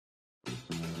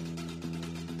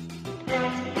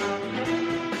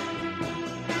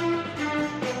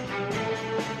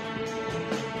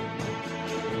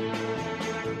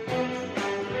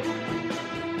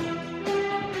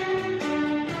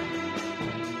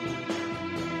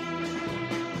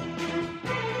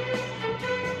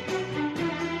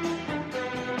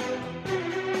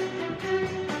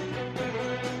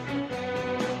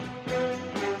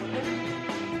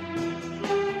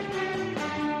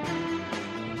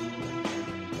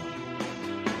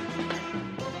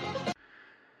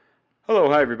Hello,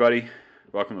 hi everybody.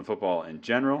 Welcome to Football in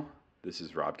General. This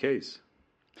is Rob Case.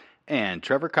 And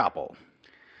Trevor Koppel.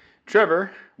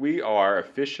 Trevor, we are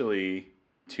officially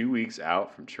 2 weeks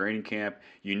out from training camp.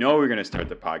 You know we're going to start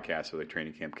the podcast with a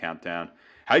training camp countdown.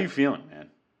 How you feeling, man?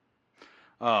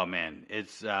 Oh man,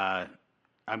 it's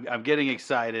I'm getting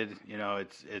excited. You know,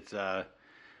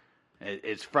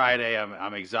 it's Friday.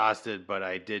 I'm exhausted, but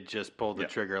I did just pull the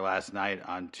trigger last night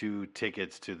on 2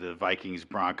 tickets to the Vikings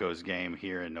Broncos game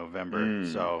here in November.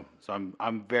 So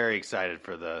I'm very excited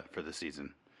for the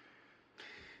season.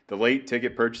 The late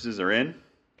ticket purchases are in.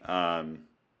 I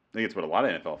think it's what a lot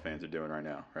of NFL fans are doing right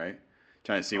now, right?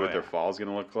 Trying to see what their fall is going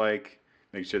to look like.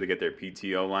 Make sure they get their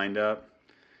PTO lined up.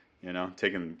 You know,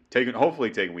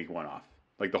 hopefully taking week 1 off,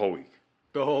 like the whole week.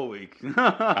 The whole week.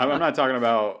 I'm not talking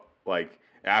about like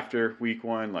after week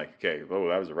 1, like, okay, oh,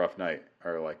 that was a rough night,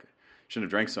 or like shouldn't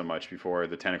have drank so much before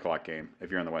the 10 o'clock game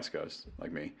if you're on the West Coast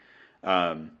like me.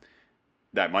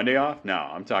 That Monday off? No,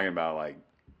 I'm talking about like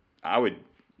I would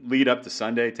lead up to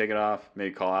Sunday, take it off,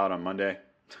 maybe call out on Monday.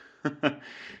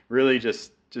 Really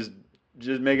just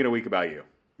make it a week about you,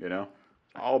 you know?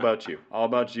 All about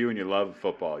you and your love of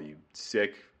football, you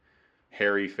sick,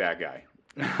 hairy, fat guy.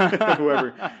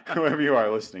 whoever you are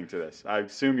listening to this. I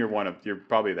assume you're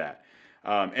probably that.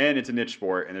 And it's a niche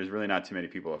sport, and there's really not too many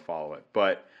people that follow it.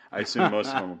 But I assume most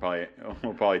of them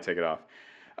will probably take it off.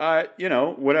 You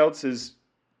know, what else is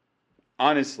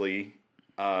honestly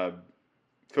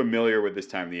familiar with this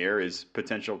time of the year is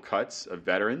potential cuts of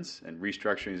veterans and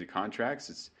restructurings of contracts.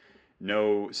 It's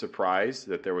no surprise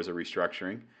that there was a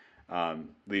restructuring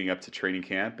leading up to training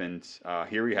camp. And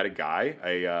here we had a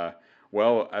guy,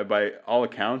 by all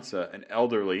accounts, an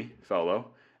elderly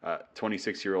fellow,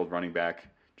 26-year-old running back,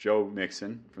 Joe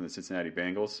Mixon from the Cincinnati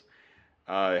Bengals,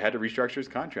 had to restructure his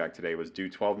contract today. It was due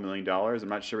 $12 million. I'm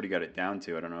not sure what he got it down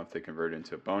to. I don't know if they converted it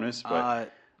into a bonus.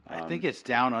 But I think it's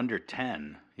down under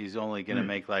 10. He's only going to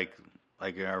make like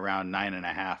around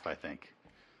 9.5, I think.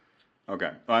 Okay.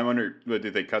 Well, I wonder,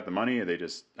 did they cut the money, or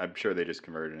I'm sure they just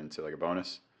converted it into like a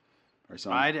bonus or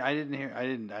something. I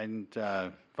didn't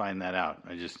find that out.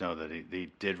 I just know that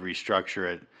he did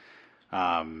restructure it,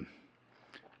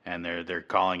 and they're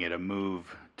calling it a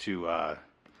move to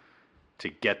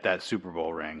get that Super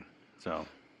Bowl ring. So,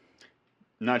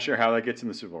 not sure how that gets in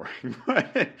the Super Bowl ring,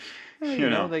 but you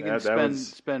know they can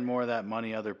spend more of that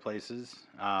money other places.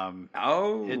 Do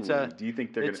you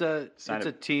think they're going to sign it's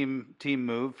a team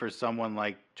move for someone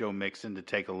like Joe Mixon to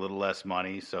take a little less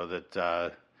money so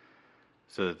that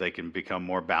they can become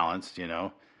more balanced, you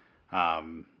know?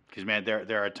 Because man,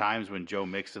 there are times when Joe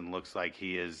Mixon looks like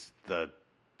he is the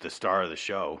star of the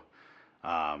show,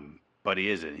 but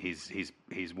he isn't.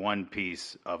 He's one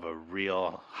piece of a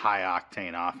real high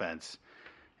octane offense,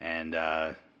 and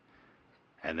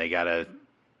they gotta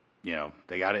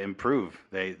improve.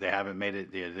 They haven't made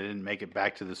it. They didn't make it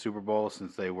back to the Super Bowl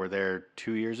since they were there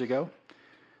 2 years ago,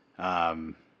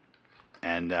 and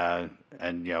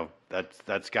you know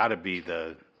that's got to be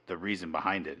the reason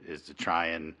behind it, is to try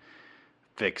and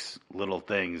fix little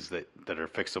things that are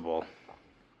fixable.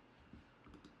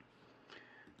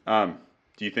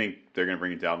 Do you think they're going to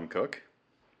bring in Dalvin Cook?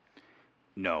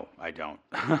 No, I don't.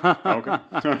 Okay.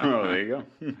 Oh, there you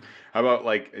go. How about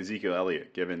like Ezekiel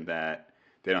Elliott, given that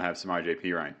they don't have Samaj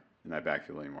P. Ryan in that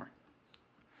backfield anymore?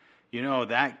 You know,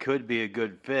 that could be a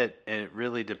good fit. It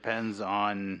really depends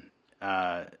on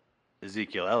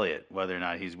Ezekiel Elliott, whether or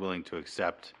not he's willing to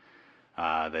accept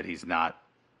that he's not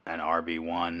an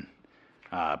RB1,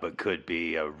 but could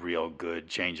be a real good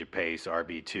change of pace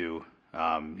RB2.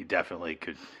 He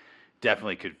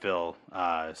definitely could fill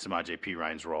Samaj P.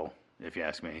 Ryan's role, if you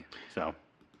ask me. So,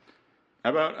 how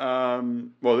about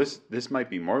well, this might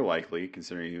be more likely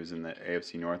considering he was in the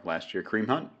AFC North last year. Kareem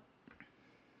Hunt.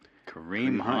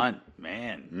 Kareem Hunt,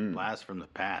 man, blast from the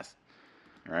past.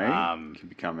 Right, could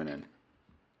be coming in.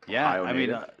 Yeah, Ohio, I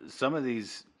mean, some of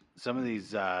these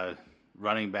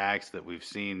running backs that we've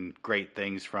seen great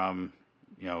things from,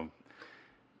 you know,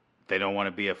 they don't want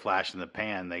to be a flash in the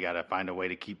pan. They got to find a way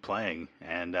to keep playing,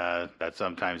 and that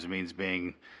sometimes means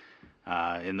being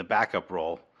in the backup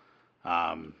role.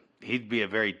 He'd be a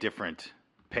very different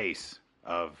pace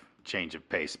of change of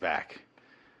pace back,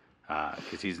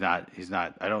 because he's not.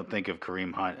 I don't think of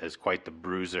Kareem Hunt as quite the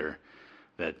bruiser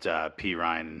that P.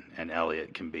 Ryan and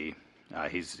Elliott can be.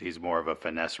 He's more of a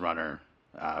finesse runner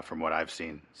from what I've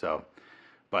seen. So,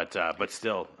 but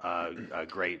still a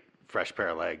great fresh pair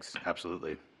of legs.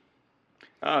 Absolutely.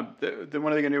 Then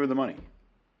what are they going to do with the money?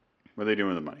 What are they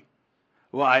doing with the money?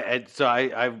 Well,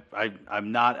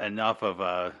 I'm not enough of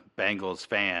a Bengals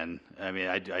fan. I mean,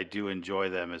 I do enjoy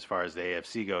them as far as the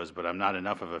AFC goes, but I'm not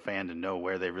enough of a fan to know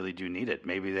where they really do need it.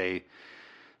 Maybe they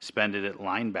spend it at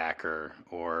linebacker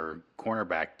or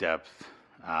cornerback depth.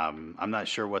 I'm not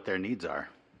sure what their needs are.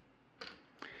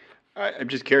 I'm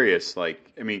just curious.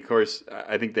 Like, I mean, of course,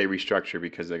 I think they restructure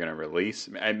because they're going to release.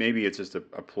 Maybe it's just a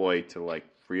ploy to like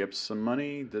free up some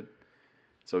money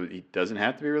so he doesn't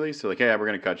have to be released. So like, hey, we're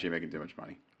going to cut you, you're making too much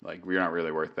money. Like, we're not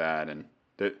really worth that. And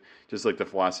just like the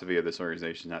philosophy of this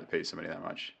organization is not to pay somebody that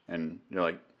much. And you're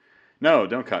like, no,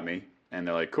 don't cut me. And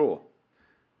they're like, cool.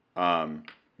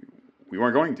 We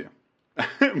weren't going to,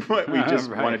 but we just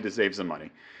Right. wanted to save some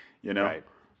money, you know? Right.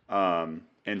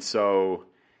 And so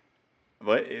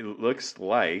it looks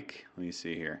like, let me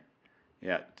see here.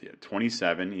 Yeah,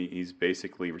 27. He's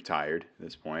basically retired at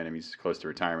this point. I mean, he's close to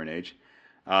retirement age.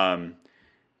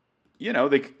 You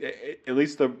know, at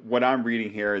least what I'm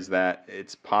reading here is that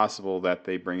it's possible that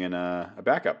they bring in a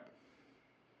backup.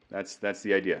 That's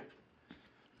the idea.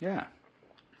 Yeah.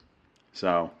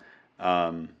 So,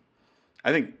 I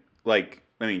think, like,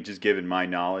 I mean, just given my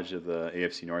knowledge of the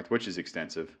AFC North, which is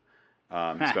extensive,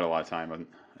 spent a lot of time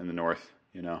in the North,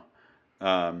 you know.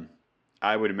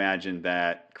 I would imagine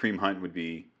that Kareem Hunt would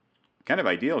be kind of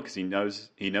ideal because he knows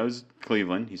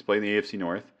Cleveland. He's played in the AFC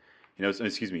North. He knows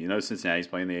Cincinnati. He's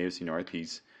playing in the AFC North.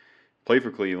 He's played for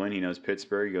Cleveland. He knows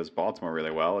Pittsburgh. He goes Baltimore really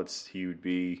well. He would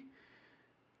be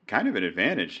kind of an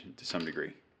advantage to some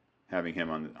degree having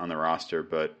him on the roster.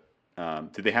 But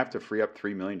did they have to free up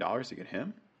 $3 million to get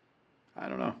him? I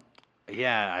don't know.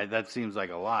 Yeah, that seems like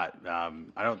a lot.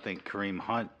 I don't think Kareem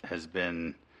Hunt has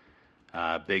been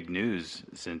big news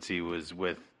since he was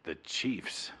with the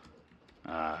Chiefs.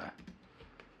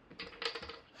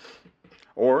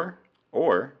 Or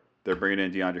they're bringing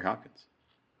in DeAndre Hopkins.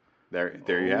 There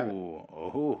you have it.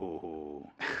 Oh,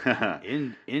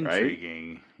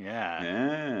 intriguing. Right?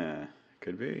 Yeah,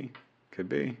 could be,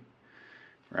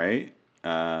 right?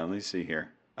 Let me see here.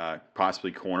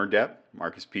 Possibly corner depth.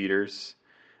 Marcus Peters,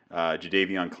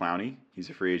 Jadeveon Clowney. He's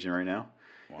a free agent right now.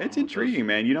 Wow, it's intriguing,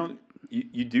 man.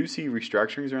 You do see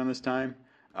restructurings around this time,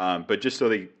 but just so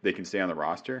they can stay on the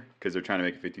roster because they're trying to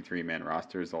make a 53-man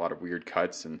roster. There's a lot of weird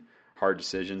cuts and hard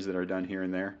decisions that are done here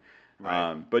and there,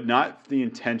 right. But not the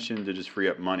intention to just free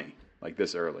up money like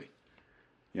this early,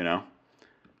 you know?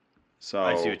 So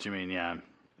I see what you mean, yeah.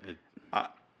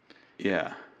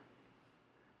 Yeah.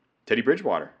 Teddy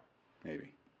Bridgewater,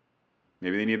 maybe.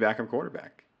 Maybe they need a backup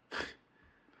quarterback.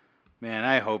 Man,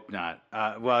 I hope not.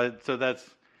 I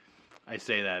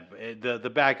say that. But the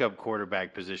backup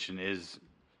quarterback position is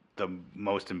the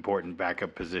most important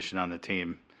backup position on the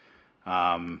team.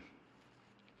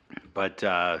 But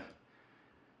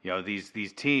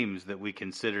these teams that we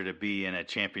consider to be in a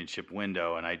championship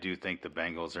window, and I do think the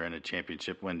Bengals are in a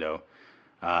championship window.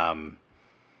 They're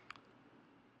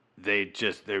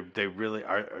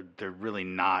really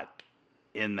not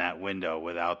in that window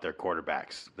without their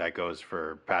quarterbacks. That goes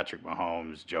for Patrick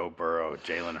Mahomes, Joe Burrow,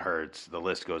 Jalen Hurts. The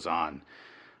list goes on.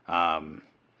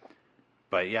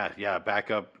 But yeah,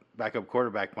 backup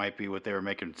quarterback might be what they were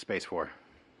making space for.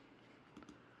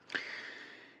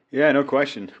 Yeah, no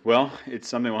question. Well, it's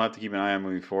something we'll have to keep an eye on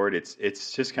moving forward.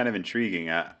 It's just kind of intriguing.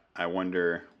 I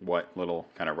wonder what little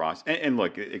kind of roster. And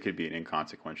look, it could be an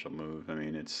inconsequential move. I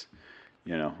mean, it's,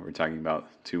 we're talking about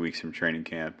 2 weeks from training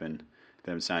camp and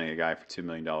them signing a guy for $2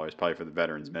 million, probably for the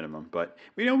veterans minimum. But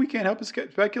we can't help but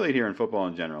speculate here in football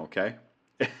in general, okay?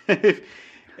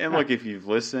 And look, if you've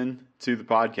listened to the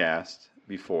podcast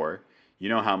before, you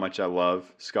know how much I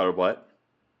love Scuttlebutt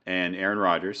and Aaron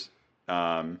Rodgers.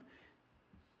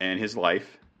 And his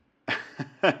life.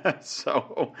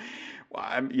 So,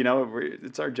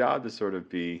 it's our job to sort of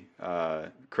be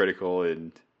critical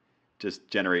and just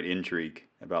generate intrigue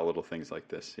about little things like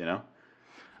this,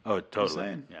 Oh,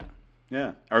 totally.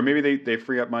 Yeah. Or maybe they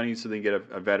free up money so they can get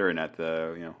a veteran at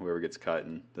whoever gets cut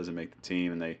and doesn't make the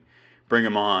team, and they bring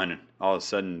him on, and all of a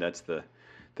sudden that's the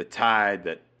tide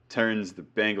that turns the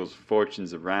Bengals'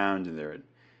 fortunes around, and they're an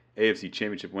AFC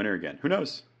Championship winner again. Who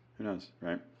knows,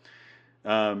 right?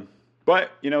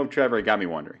 But, Trevor, it got me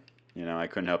wondering. I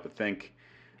couldn't help but think,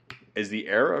 is the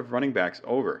era of running backs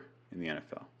over in the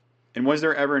NFL? And was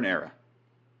there ever an era?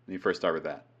 Let me first start with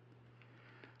that.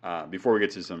 Before we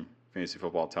get to some fantasy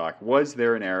football talk, was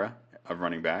there an era of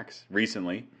running backs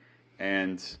recently?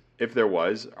 And if there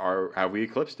was, have we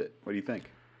eclipsed it? What do you think?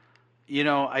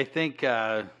 I think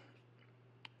there's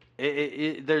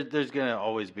going to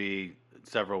always be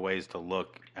several ways to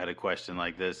look at a question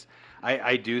like this.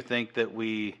 I do think that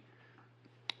we,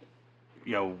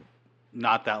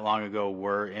 not that long ago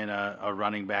were in a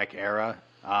running back era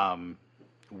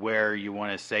where you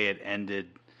want to say it ended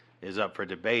is up for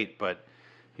debate. But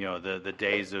the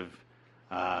days of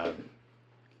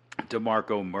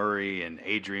DeMarco Murray and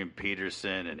Adrian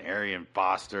Peterson and Arian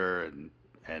Foster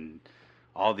and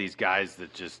all these guys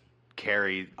that just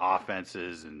carry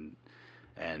offenses and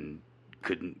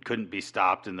couldn't be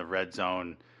stopped in the red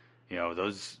zone.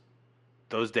 Those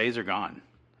days are gone.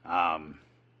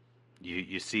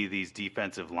 You see these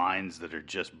defensive lines that are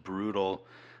just brutal,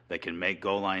 that can make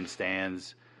goal line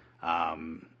stands.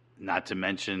 Not to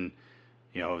mention,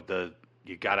 you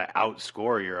got to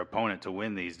outscore your opponent to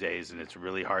win these days, and it's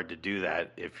really hard to do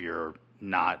that if you're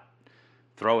not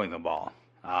throwing the ball.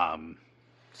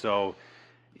 So,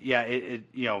 yeah,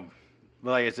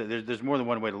 like I said, there's more than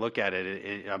one way to look at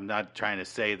it. I'm not trying to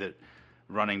say that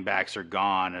running backs are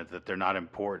gone or that they're not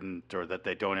important or that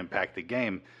they don't impact the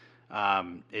game.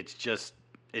 It's just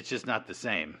not the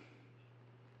same.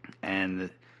 And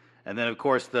then, of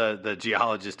course, the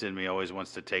geologist in me always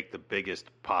wants to take the biggest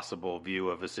possible view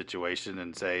of a situation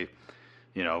and say,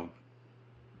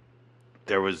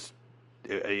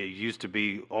 it used to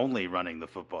be only running the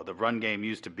football. The run game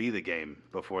used to be the game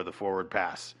before the forward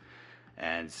pass.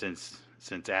 And since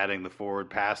adding the forward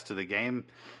pass to the game,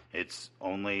 it's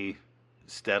only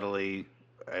steadily,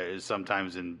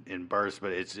 sometimes in bursts,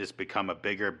 but it's just become a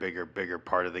bigger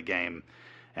part of the game.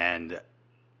 And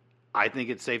I think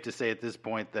it's safe to say at this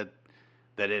point that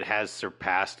it has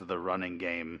surpassed the running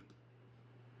game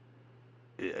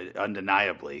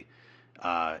undeniably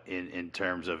in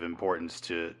terms of importance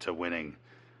to winning.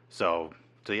 So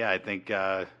yeah, I think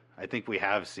we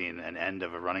have seen an end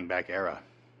of a running back era.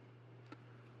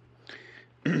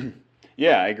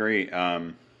 Yeah, I agree.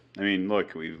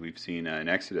 Look, we've seen an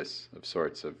exodus of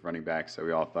sorts of running backs that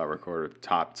we all thought were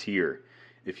top tier,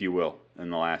 if you will, in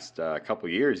the last couple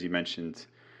of years. You mentioned,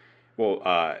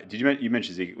 you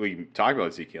mentioned Zeke? We talked about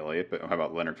Ezekiel Elliott, but how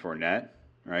about Leonard Fournette,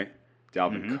 right?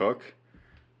 Dalvin Cook.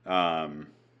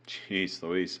 Jeez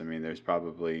Louise. There's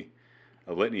probably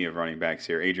a litany of running backs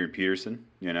here. Adrian Peterson,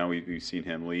 we've seen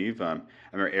him leave. I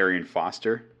remember Arian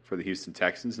Foster for the Houston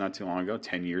Texans not too long ago,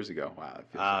 10 years ago. Wow, that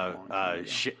feels like a long time ago.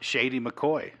 Shady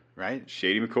McCoy, right?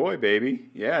 Shady McCoy, baby.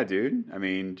 Yeah, dude.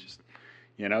 Just,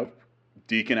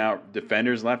 deking out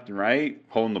defenders left and right,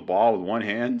 holding the ball with one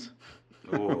hand.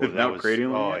 Without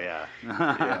cradling. Oh, yeah.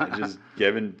 Yeah, just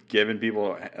giving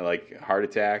people like heart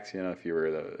attacks, if you were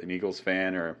an Eagles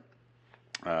fan or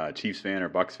Chiefs fan or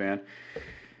Bucks fan.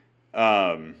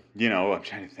 I'm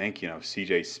trying to think,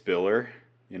 CJ Spiller,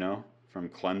 from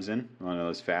Clemson, one of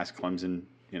those fast Clemson,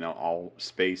 all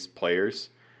space players.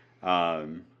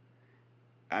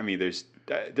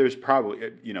 There's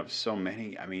probably, so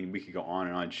many. We could go on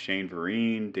and on. Shane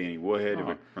Vereen, Danny Woodhead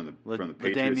from the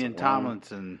Patriots. Damian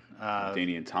Tomlinson.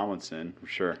 Damian Tomlinson,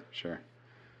 sure.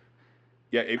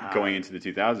 Yeah, going into the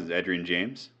 2000s, Adrian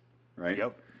James, right?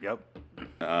 Yep.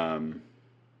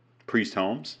 Priest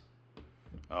Holmes.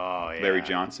 Oh, yeah. Larry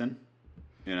Johnson,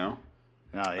 No,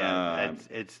 yeah,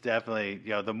 it's definitely,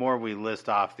 the more we list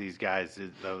off these guys,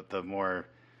 the more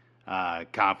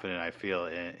confident I feel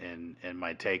in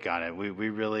my take on it. We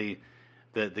really,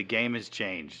 the game has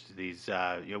changed. These,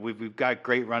 we've got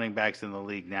great running backs in the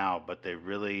league now, but they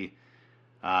really,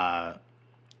 they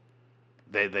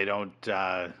don't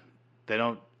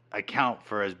account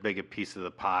for as big a piece of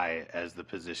the pie as the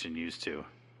position used to.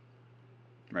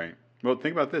 Right. Well,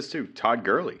 think about this too. Todd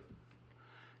Gurley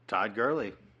was Todd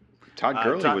Gurley,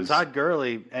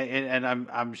 and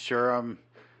I'm sure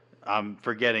I'm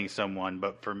forgetting someone,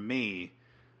 but for me,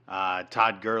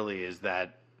 Todd Gurley is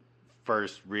that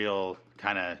first real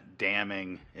kind of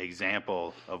damning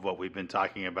example of what we've been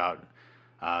talking about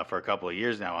for a couple of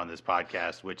years now on this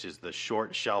podcast, which is the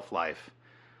short shelf life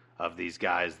of these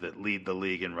guys that lead the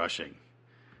league in rushing.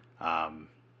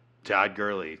 Todd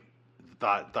Gurley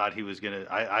thought he was gonna.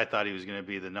 I thought he was gonna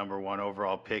be the number one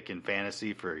overall pick in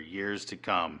fantasy for years to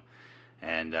come,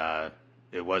 and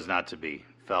it was not to be.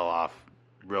 Fell off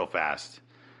real fast.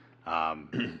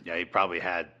 He probably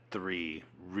had 3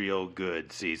 real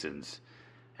good seasons,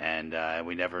 and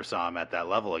we never saw him at that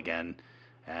level again.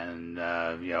 And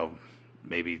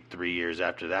maybe 3 years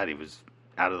after that, he was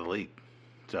out of the league.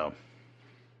 So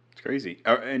it's crazy.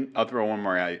 And I'll throw one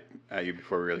more at you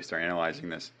before we really start analyzing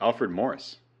this. Alfred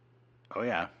Morris. Oh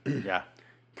yeah, yeah.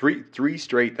 3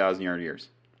 straight 1,000-yard years.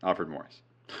 Alfred Morris.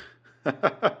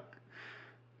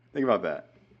 Think about that.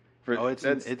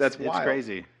 That's wild. It's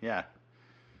crazy. Yeah.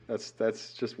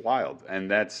 That's just wild. And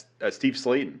that's Steve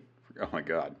Slayton. Oh my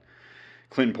God.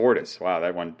 Clinton Portis. Wow,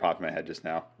 that one popped in my head just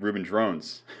now. Reuben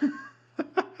Drones.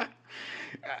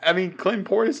 Clinton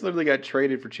Portis literally got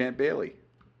traded for Champ Bailey.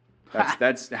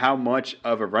 That's how much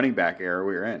of a running back era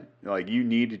we were in. Like, you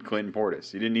needed Clinton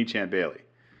Portis. You didn't need Champ Bailey.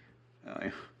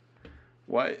 Like,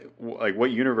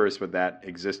 what universe would that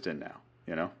exist in now?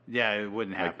 You know? Yeah, it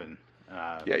wouldn't Like, happen.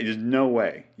 yeah, there's no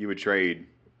way you would trade,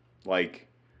 like,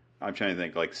 I'm trying to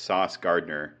think, like Sauce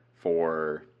Gardner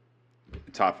for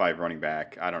top 5 running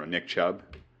back. I don't know, Nick Chubb,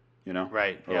 you know,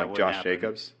 Right. or Yeah, it like wouldn't Josh happen.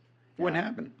 Jacobs. It Yeah. wouldn't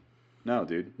happen. No,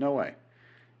 dude, no way.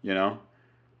 You know,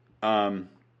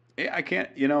 I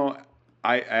can't. You know,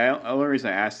 the only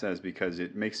reason I ask that is because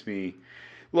it makes me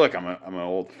look. I'm an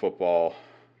old football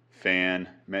fan,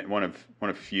 one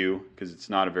of few, because it's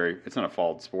not a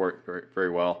followed sport very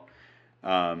well.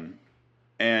 Um,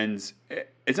 and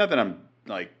it's not that I'm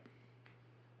like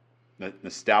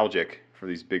nostalgic for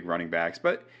these big running backs,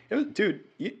 but dude,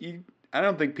 I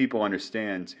don't think people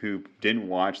understand who didn't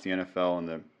watch the NFL in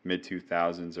the mid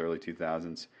 2000s, early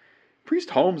 2000s.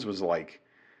 Priest Holmes was like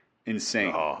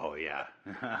insane. Oh yeah.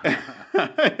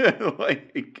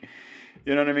 Like,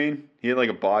 you know what I mean? He had like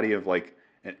a body of like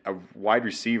a wide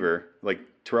receiver, like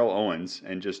Terrell Owens,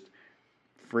 and just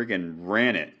friggin'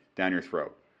 ran it down your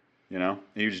throat. You know, and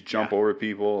he would just jump over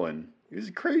people, and he was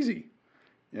crazy.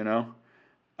 You know,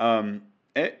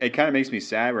 it kind of makes me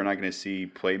sad we're not going to see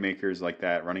playmakers like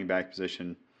that running back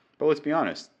position. But let's be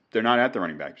honest, they're not at the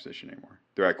running back position anymore.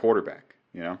 They're at quarterback.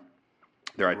 You know,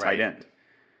 they're at tight end.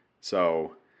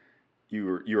 So you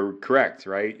were correct,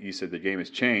 right? You said the game has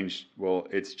changed. Well,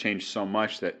 it's changed so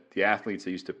much that the athletes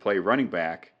that used to play running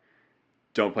back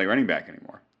don't play running back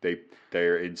anymore.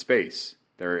 They're in space.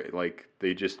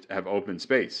 They just have open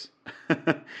space,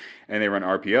 and they run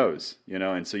RPOs, you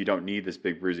know. And so you don't need this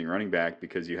big bruising running back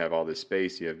because you have all this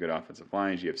space. You have good offensive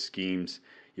lines. You have schemes.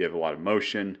 You have a lot of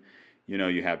motion. You know,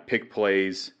 you have pick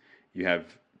plays. You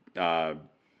have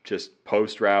just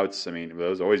post routes. I mean,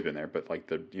 those have always been there, but like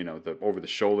the over the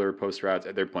shoulder post routes.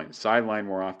 They're playing the sideline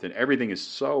more often. Everything is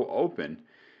so open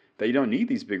that you don't need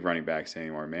these big running backs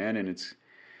anymore, man. And it's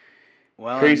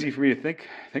crazy for me to think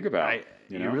about.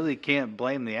 You really can't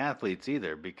blame the athletes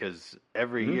either, because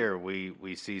every Mm-hmm. year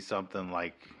we see something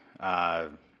like,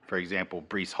 for example,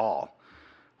 Breece Hall,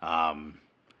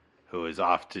 who is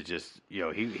off to just,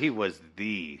 he was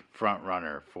the front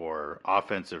runner for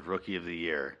offensive rookie of the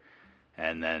year.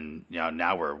 And then,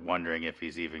 now we're wondering if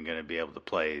he's even going to be able to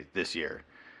play this year,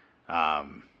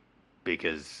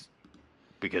 because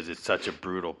it's such a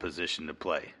brutal position to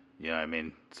play. You know what I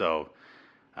mean? So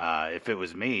if it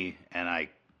was me and I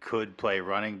could play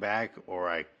running back, or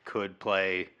I could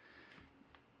play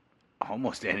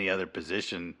almost any other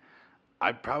position,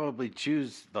 I'd probably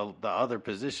choose the other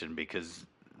position, because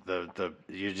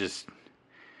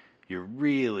you're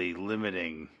really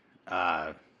limiting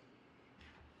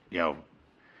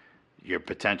your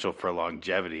potential for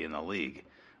longevity in the league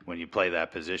when you play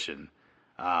that position.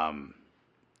 But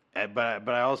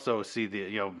I also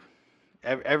see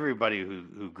everybody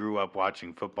who grew up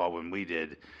watching football when we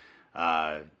did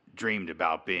dreamed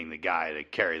about being the guy to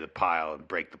carry the pile and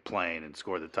break the plane and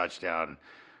score the touchdown,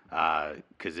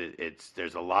 because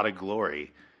there's a lot of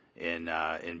glory in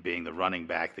being the running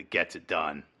back that gets it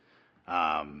done.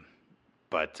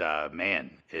 But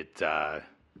man,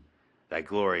 that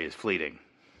glory is fleeting,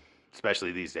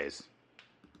 especially these days.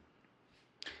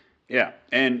 Yeah,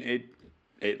 and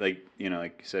it like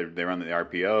you said, they run the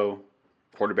RPO.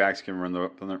 Quarterbacks can run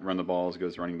the balls,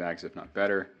 goes running backs if not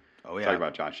better. Oh yeah. Talked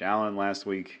about Josh Allen last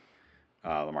week,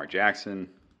 Lamar Jackson,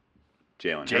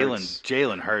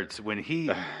 Jalen Hurts when he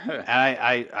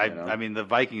I mean, the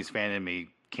Vikings fan in me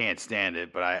can't stand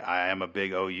it, but I am a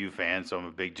big OU fan, so I'm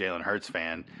a big Jalen Hurts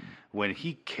fan. When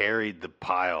he carried the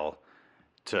pile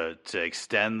to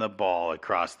extend the ball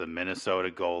across the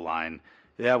Minnesota goal line,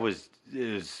 it was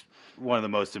one of the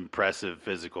most impressive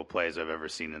physical plays I've ever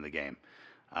seen in the game.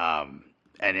 And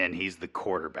then he's the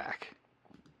quarterback.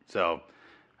 So,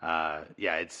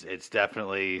 it's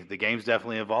definitely, the game's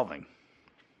definitely evolving.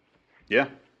 Yeah,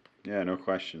 no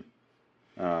question.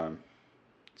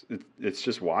 It's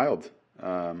just wild.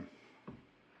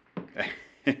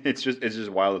 It's just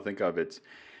wild to think of. It's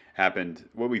happened.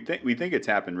 What we think it's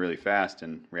happened really fast.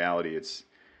 In reality, it's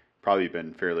probably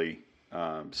been fairly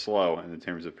slow in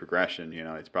terms of progression.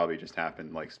 It's probably just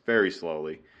happened like very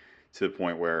slowly to the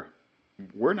point where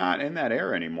we're not in that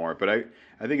era anymore. But I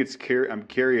think I'm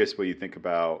curious what you think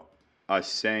about us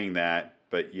saying that,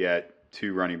 but yet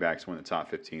 2 running backs won the top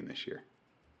 15 this year.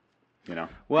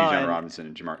 Bijan Robinson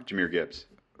and Jahmyr Gibbs.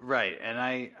 Right, and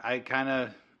I kind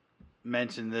of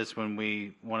mentioned this when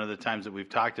one of the times that we've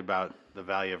talked about the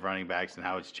value of running backs and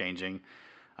how it's changing.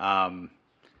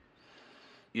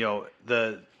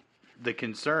 The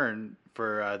concern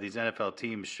for these NFL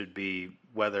teams should be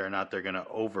whether or not they're going to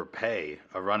overpay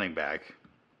a running back.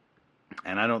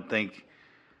 And I don't think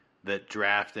that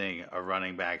drafting a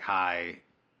running back high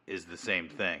is the same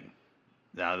thing.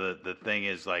 Now, the thing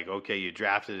is, like, okay, you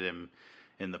drafted him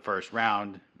in the first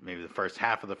round, maybe the first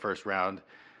half of the first round.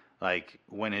 Like,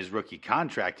 when his rookie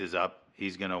contract is up,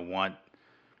 he's going to want,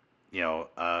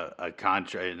 a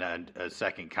contract, a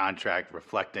second contract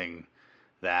reflecting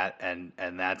that, and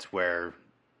that's where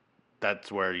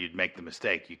you'd make the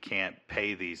mistake. You can't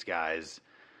pay these guys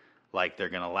like they're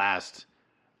going to last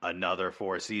another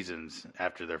 4 seasons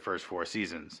after their first 4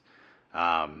 seasons.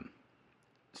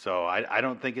 So I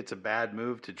don't think it's a bad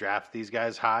move to draft these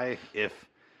guys high if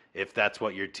that's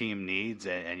what your team needs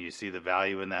and you see the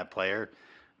value in that player.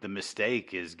 The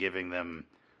mistake is giving them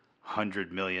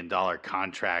 $100 million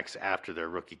contracts after their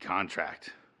rookie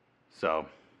contract. So,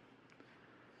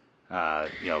 I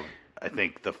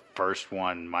think the first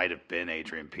one might have been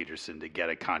Adrian Peterson to get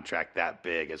a contract that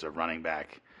big as a running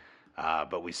back.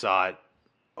 But we saw it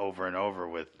over and over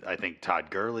with, I think Todd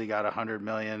Gurley got $100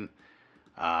 million.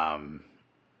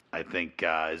 I think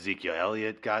Ezekiel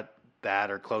Elliott got that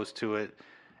or close to it,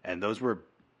 and those were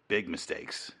big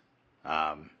mistakes.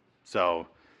 So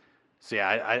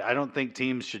I don't think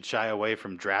teams should shy away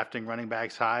from drafting running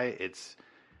backs high. It's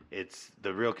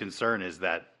the real concern is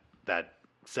that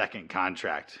second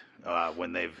contract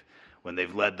when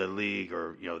they've led the league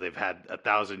or they've had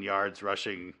 1,000 yards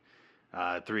rushing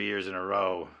 3 years in a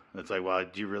row. It's like, well,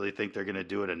 do you really think they're going to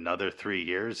do it another 3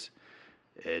 years?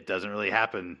 It doesn't really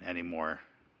happen anymore.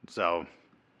 So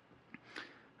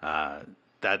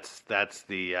that's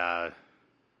the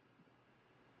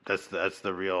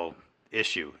real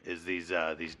issue is these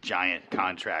giant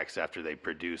contracts after they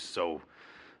produce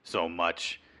so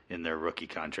much in their rookie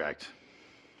contract.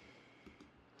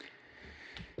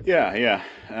 Yeah.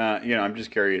 I'm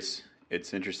just curious.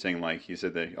 It's interesting, like you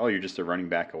said, that you're just a running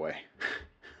back away.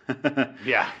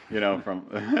 Yeah.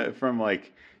 From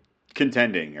like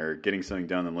contending or getting something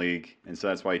done in the league, and so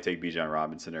that's why you take Bijan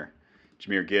Robinson or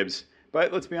Jahmyr Gibbs.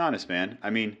 But let's be honest, man. I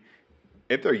mean,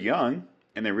 if they're young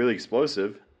and they're really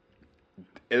explosive,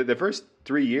 the first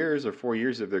 3 years or 4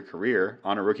 years of their career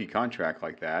on a rookie contract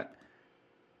like that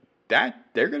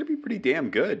they're going to be pretty damn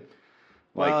good.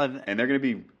 And they're going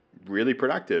to be really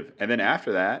productive. And then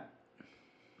after that,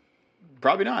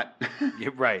 probably not.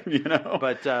 You're right.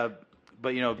 But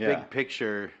big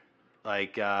picture,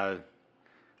 like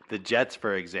the Jets,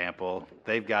 for example,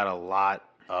 they've got a lot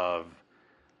of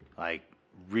like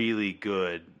really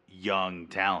good young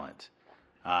talent.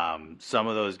 Some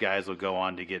of those guys will go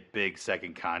on to get big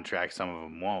second contracts. Some of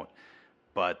them won't.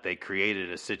 But they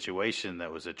created a situation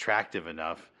that was attractive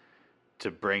enough to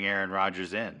bring Aaron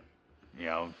Rodgers in.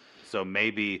 So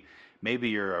maybe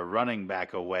you're a running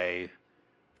back away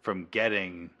from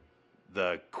getting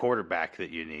the quarterback that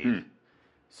you need.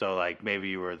 So, like, maybe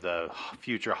you were the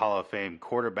future Hall of Fame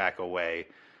quarterback away,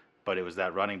 but it was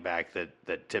that running back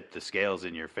that tipped the scales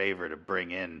in your favor to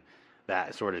bring in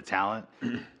that sort of talent.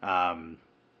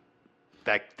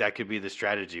 That could be the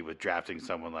strategy with drafting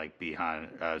someone like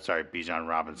Bijan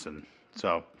Robinson.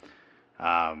 So,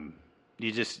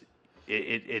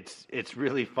 it's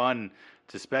really fun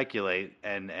to speculate,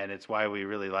 and it's why we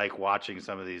really like watching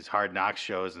some of these Hard Knocks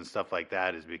shows and stuff like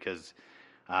that, is because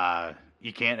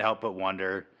you can't help but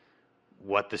wonder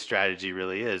what the strategy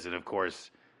really is. And of course,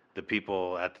 the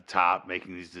people at the top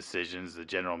making these decisions, the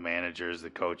general managers, the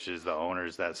coaches, the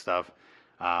owners, that stuff,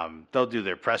 they'll do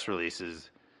their press releases,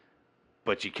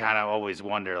 but you kind of always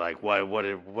wonder, like, what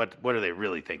are they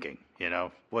really thinking?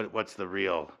 What's the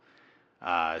real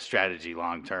strategy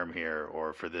long term here,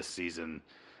 or for this season,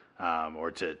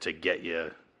 or to get you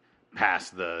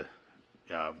past the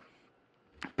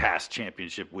past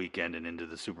championship weekend and into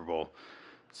the Super Bowl.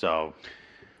 So,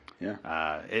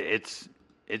 yeah, it's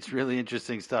really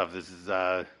interesting stuff. This is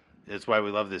it's why we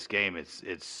love this game.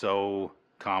 It's so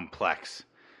complex.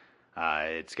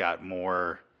 It's got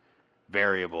more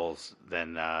variables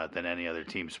than any other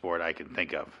team sport I can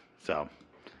think of. So,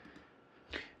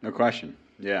 no question.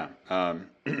 Yeah,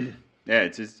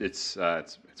 it's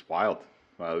wild.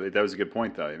 That was a good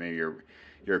point, though. I mean, you're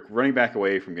running back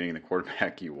away from getting the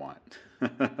quarterback you want.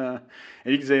 And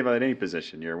you can say about any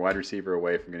position. You're a wide receiver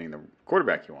away from getting the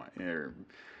quarterback you want. You're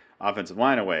offensive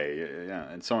line away,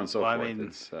 and so on and so forth. I mean,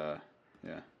 it's,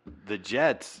 the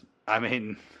Jets, I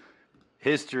mean,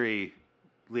 history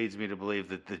leads me to believe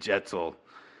that the Jets will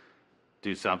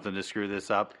do something to screw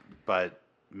this up. But,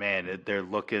 man, they're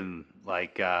looking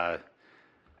like,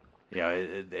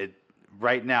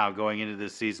 right now, going into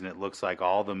this season, it looks like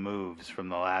all the moves from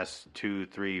the last 2,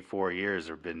 3, 4 years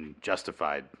have been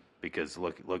justified, because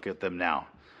look at them now.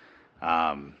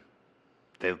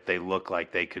 They look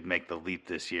like they could make the leap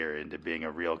this year into being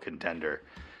a real contender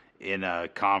in a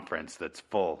conference that's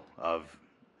full of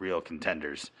real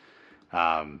contenders.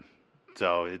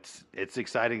 So it's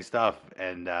exciting stuff,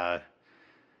 and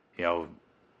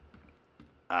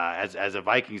as a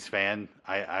Vikings fan,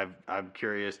 I'm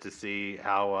curious to see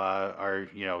how our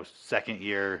second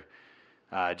year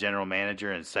general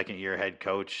manager and second year head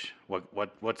coach,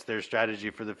 what's their strategy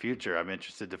for the future. I'm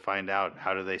interested to find out,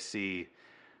 how do they see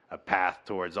a path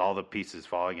towards all the pieces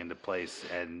falling into place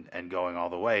and going all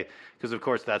the way, because of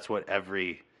course that's what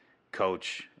every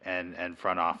coach and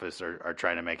front office are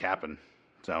trying to make happen.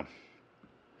 So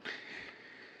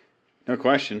no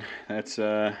question, that's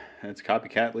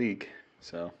copycat league.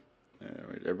 So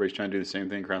everybody's trying to do the same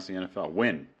thing across the NFL.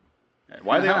 Win.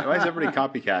 Why is everybody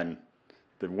copycatting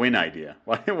the win idea?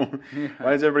 Why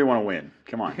does everybody want to win?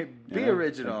 Come on. Be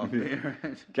original.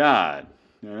 God,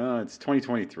 it's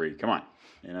 2023. Come on.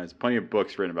 There's plenty of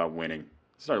books written about winning.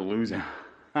 Start losing.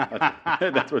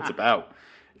 That's what it's about.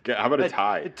 How about a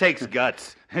tie? It takes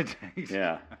guts.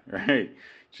 Yeah, right.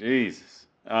 Jesus.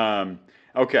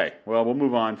 Okay, well, we'll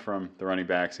move on from the running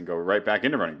backs and go right back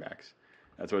into running backs.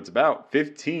 That's what it's about.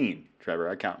 15, Trevor.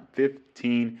 I count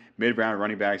 15 mid-round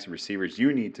running backs and receivers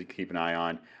you need to keep an eye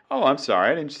on. Oh, I'm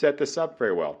sorry. I didn't set this up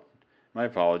very well. My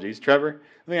apologies. Trevor,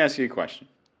 let me ask you a question.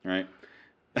 All right?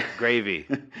 Gravy.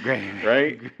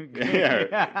 Right?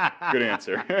 Yeah. Good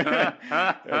answer.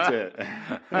 That's it.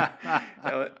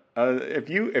 If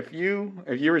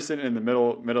you were sitting in the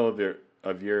middle of your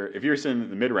if you were sitting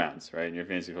in the mid rounds, right, in your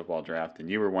fantasy football draft,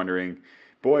 and you were wondering,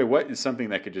 boy, what is something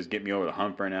that could just get me over the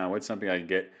hump right now? What's something I could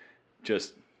get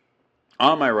just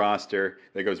on my roster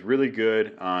that goes really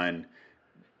good on,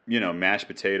 mashed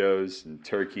potatoes and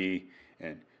turkey,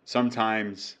 and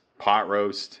sometimes pot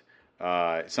roast.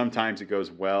 Sometimes it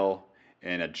goes well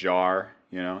in a jar,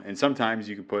 and sometimes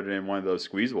you can put it in one of those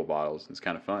squeezable bottles. It's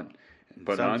kind of fun.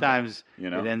 But sometimes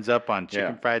it ends up on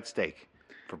chicken fried steak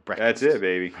for breakfast. That's it,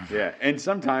 baby. Yeah, and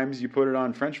sometimes you put it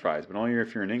on French fries, but only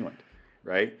if you're in England,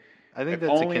 right? I think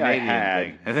that's a Canadian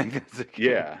thing. I think that's a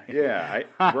Canadian.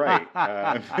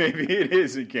 Right. Maybe it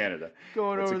is in Canada.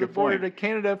 Going over the border to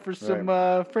Canada for some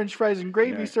French fries and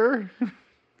gravy, sir.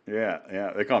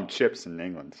 Yeah. They call them chips in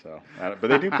England, but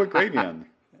they do put gravy on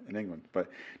in England. But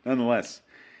nonetheless,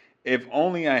 if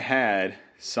only I had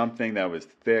something that was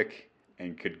thick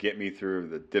and could get me through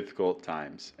the difficult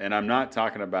times. And I'm not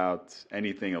talking about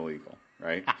anything illegal,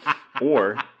 right?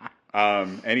 Or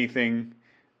anything.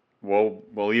 We'll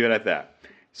leave it at that.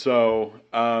 So,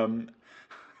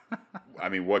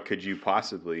 what could you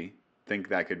possibly think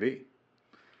that could be?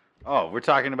 Oh, we're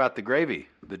talking about the gravy,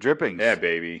 the drippings. Yeah,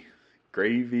 baby.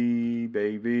 Gravy,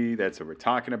 baby. That's what we're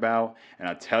talking about. And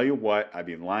I'll tell you what, I'd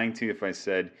be lying to you if I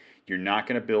said you're not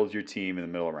going to build your team in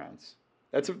the middle rounds.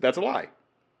 That's a lie.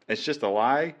 It's just a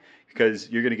lie, because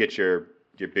you're going to get your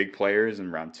big players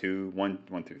in round 2,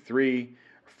 1 through 3,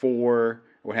 4,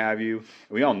 what have you.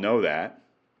 We all know that.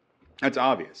 That's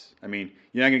obvious. You're not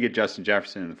going to get Justin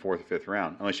Jefferson in the 4th or 5th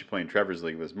round unless you're playing Trevor's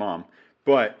league with his mom.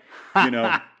 But,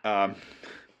 there's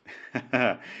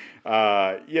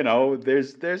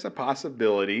a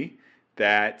possibility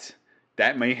that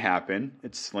may happen.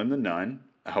 It's slim to none.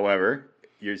 However,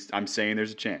 I'm saying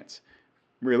there's a chance.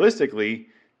 Realistically,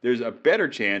 there's a better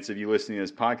chance of you listening to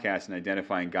this podcast and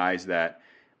identifying guys that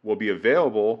will be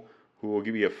available, who will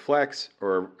give you a flex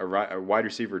or a wide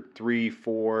receiver 3,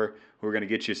 4, who are going to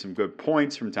get you some good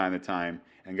points from time to time,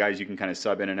 and guys you can kind of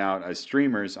sub in and out as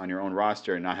streamers on your own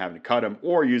roster and not having to cut them,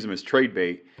 or use them as trade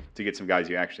bait to get some guys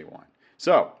you actually want.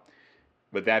 So,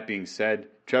 with that being said,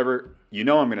 Trevor, I'm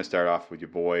going to start off with your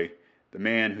boy, the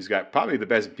man who's got probably the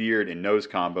best beard and nose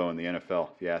combo in the NFL,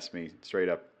 if you ask me, straight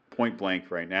up point blank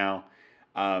right now.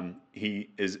 He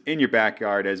is in your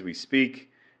backyard as we speak.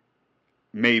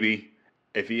 Maybe.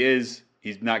 If he is,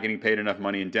 he's not getting paid enough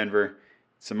money in Denver.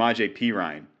 Samaje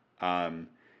Perine.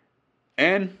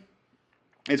 And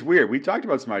it's weird. We talked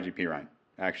about Samaje Perine,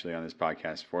 actually, on this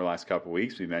podcast for the last couple of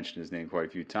weeks. We mentioned his name quite a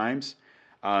few times.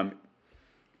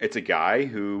 It's a guy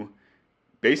who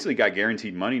basically got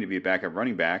guaranteed money to be a backup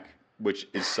running back, which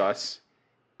is sus,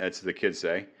 as the kids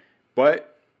say.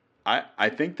 But I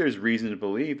think there's reason to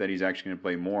believe that he's actually going to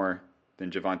play more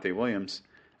than Javonte Williams,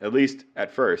 at least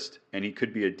at first, and he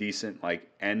could be a decent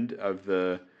end of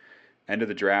the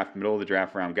draft, middle of the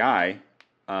draft round guy,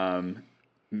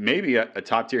 maybe a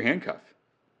top tier handcuff.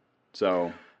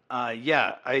 So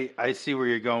I see where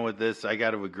you're going with this. I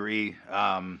got to agree.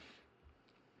 The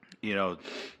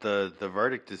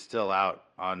verdict is still out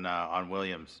on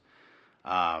Williams.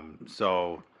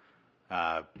 So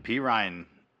Perine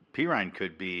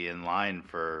could be in line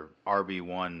for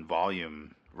RB1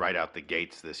 volume right out the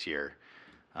gates this year.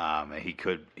 And he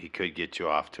could get you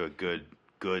off to a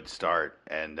good start,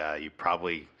 and you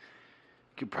probably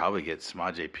could probably get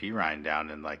Samaje Perine down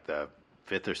in like the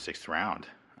 5th or 6th round.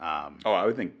 I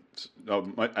would think.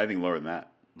 I think lower than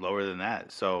that. Lower than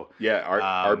that. So yeah,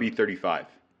 RB 35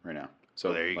 right now. So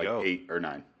well, there you like go. 8 or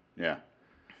 9. Yeah.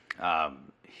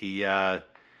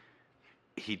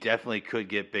 He definitely could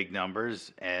get big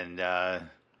numbers, and the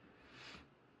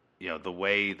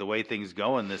way things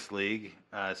go in this league,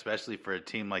 especially for a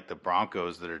team like the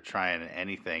Broncos that are trying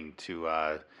anything to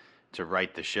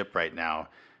right the ship right now,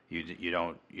 you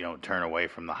don't turn away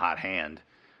from the hot hand.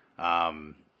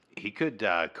 He could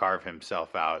carve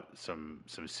himself out some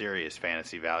serious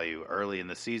fantasy value early in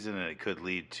the season, and it could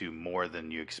lead to more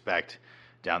than you expect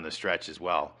down the stretch as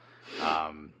well.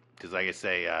 Because, like I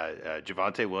say,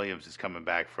 Javonte Williams is coming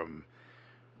back from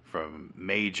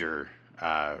major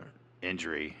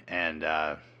injury, and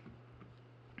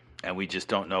we just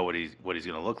don't know what he's going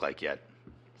to look like yet.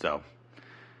 So,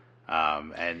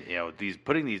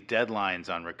 putting these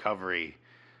deadlines on recovery,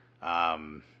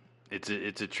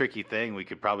 it's a tricky thing. We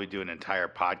could probably do an entire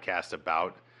podcast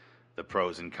about the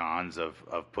pros and cons of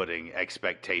putting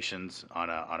expectations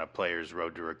on a player's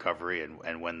road to recovery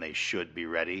and when they should be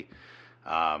ready.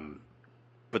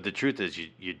 But the truth is,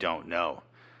 you don't know.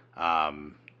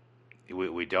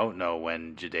 We don't know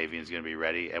when Jadeveon's going to be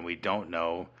ready, and we don't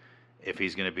know if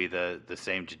he's going to be the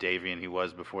same Jadeveon he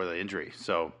was before the injury.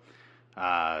 So,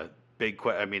 a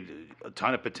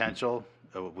ton of potential.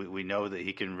 We know that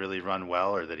he can really run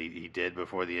well, or that he did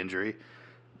before the injury.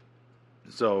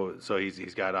 So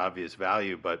he's got obvious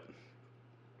value, but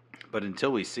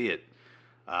until we see it,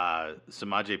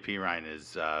 Samaje Perine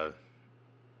is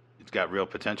it's got real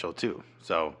potential too.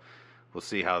 So we'll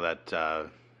see how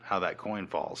that coin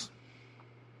falls.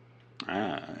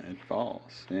 It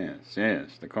falls.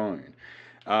 Yes, the coin.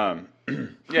 I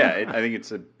think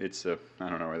it's a. I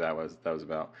don't know where that was. That was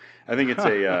about. I think it's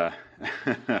a.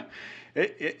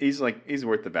 He's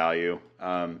worth the value.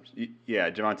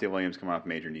 Javonte Williams coming off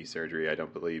major knee surgery. I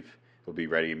don't believe he'll be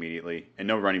ready immediately, and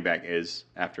no running back is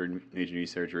after major knee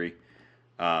surgery.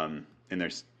 And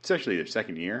it's actually their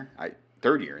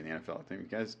third year in the NFL. I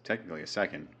think guys technically a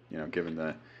second. Given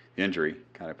the injury,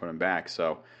 kind of put him back.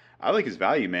 So I like his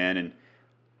value, man. And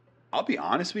I'll be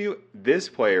honest with you, this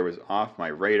player was off my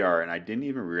radar, and I didn't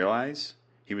even realize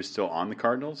he was still on the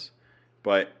Cardinals.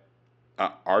 But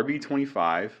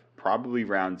RB25. Probably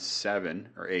round 7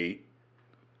 or 8,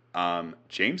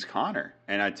 James Conner.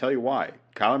 And I tell you why.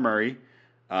 Kyler Murray,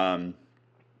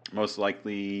 most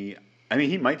likely,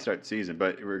 he might start the season,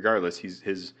 but regardless,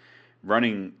 his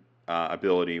running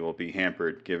ability will be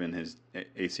hampered given his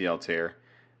ACL tear.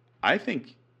 I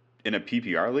think in a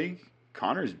PPR league,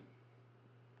 Conner's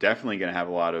definitely going to have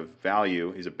a lot of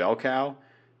value. He's a bell cow.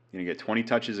 Going to get 20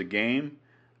 touches a game,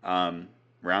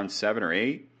 round 7 or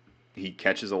 8. He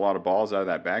catches a lot of balls out of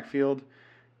that backfield.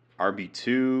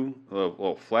 RB2, a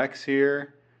little flex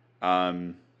here.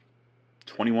 21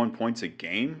 points a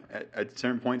game at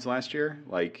certain points last year.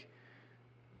 Like,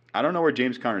 I don't know where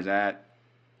James Conner's at,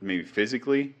 maybe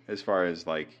physically, as far as,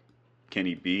 like, can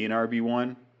he be an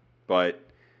RB1? But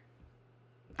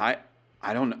I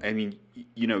don't know. I mean,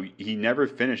 he never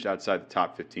finished outside the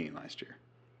top 15 last year.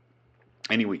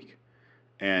 Any week.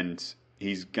 And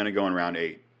he's going to go in round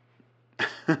 8.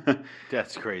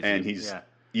 That's crazy. And he's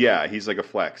like a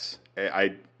flex.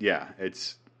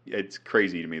 It's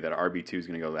crazy to me that RB2 is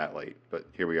going to go that late, but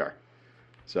here we are.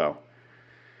 So,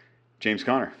 James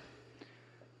Conner,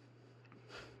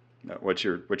 what's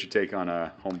your take on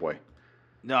homeboy?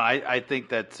 No, I think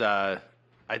that's you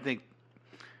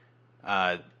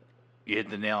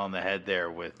hit the nail on the head there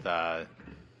with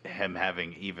him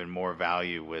having even more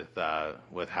value with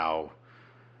how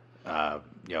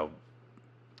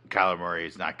Kyler Murray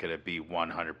is not going to be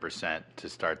 100% to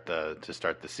start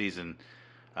the season,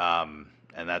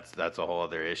 and that's a whole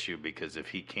other issue, because if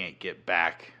he can't get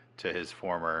back to his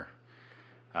former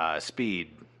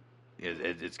speed,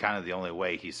 it's kind of the only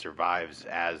way he survives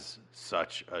as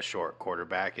such a short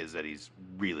quarterback, is that he's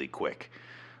really quick.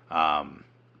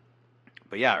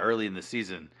 But yeah, early in the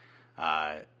season,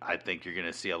 I think you're going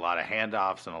to see a lot of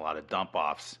handoffs and a lot of dump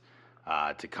offs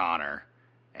to Conner,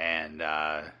 and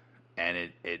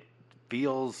it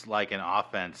feels like an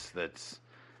offense that's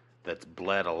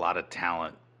bled a lot of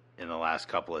talent in the last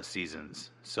couple of seasons.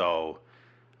 So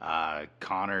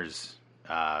Conner's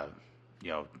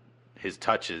his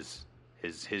touches,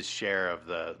 his share of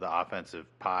the offensive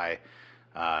pie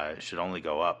should only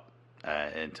go up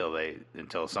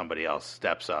until somebody else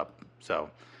steps up. So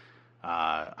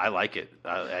I like it.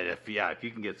 If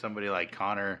you can get somebody like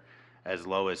Conner as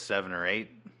low as 7 or 8,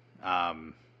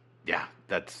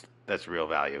 that's real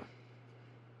value.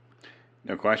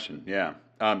 No question. Yeah.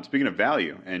 Speaking of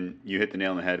value, and you hit the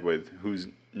nail on the head with who's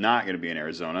not going to be in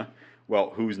Arizona.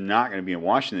 Well, who's not going to be in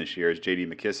Washington this year is J.D.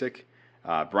 McKissick.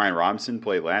 Brian Robinson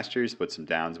played last year. He's put some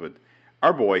downs with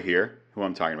our boy here, who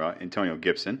I'm talking about, Antonio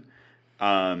Gibson.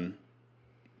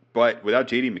 But without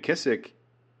J.D. McKissick,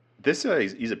 he's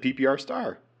a PPR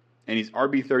star, and he's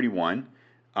RB31.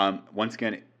 Once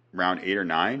again, round 8 or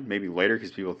 9, maybe later,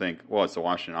 because people think, well, it's the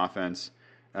Washington offense.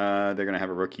 They're going to have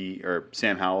a rookie or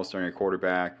Sam Howell starting a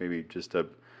quarterback, maybe just a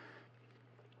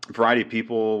variety of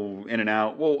people in and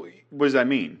out. Well, what does that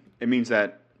mean? It means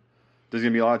that there's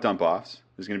going to be a lot of dump-offs.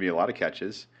 There's going to be a lot of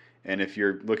catches. And if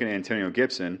you're looking at Antonio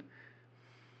Gibson,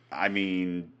 I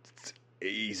mean,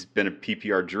 he's been a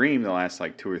PPR dream the last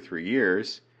 2 or 3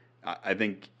 years. I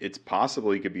think it's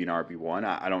possible he could be an RB1.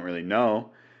 I don't really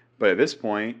know. But at this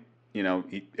point,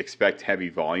 expect heavy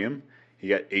volume. He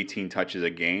got 18 touches a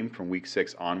game from week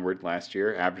 6 onward last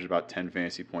year, averaged about 10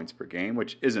 fantasy points per game,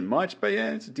 which isn't much, but yeah,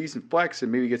 it's a decent flex,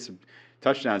 and maybe get some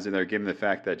touchdowns in there, given the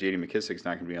fact that J.D. McKissick's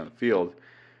not going to be on the field.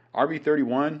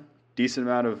 RB31, decent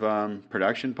amount of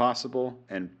production possible,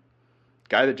 and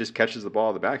guy that just catches the ball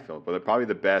in the backfield, but they're probably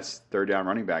the best third-down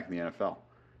running back in the NFL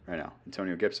right now,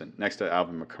 Antonio Gibson, next to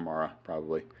Alvin Kamara,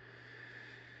 probably.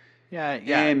 Yeah.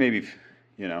 And maybe,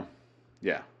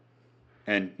 yeah.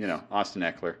 And, Austin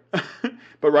Eckler.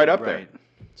 But right up there.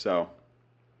 So.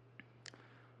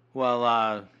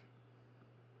 Well,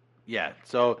 yeah.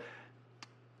 So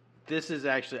this is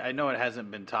actually, I know it hasn't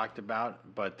been talked about,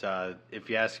 but if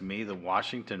you ask me, the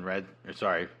Washington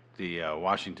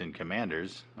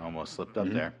Commanders, almost slipped up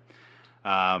there.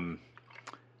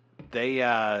 They,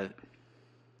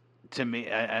 to me,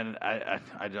 and I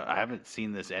haven't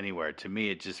seen this anywhere. To me,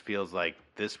 it just feels like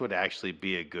this would actually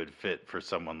be a good fit for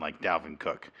someone like Dalvin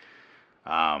Cook,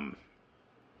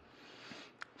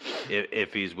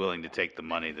 if he's willing to take the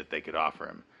money that they could offer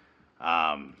him.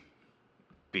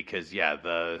 Because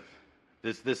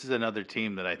this is another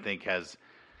team that I think has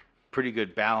pretty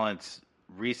good balance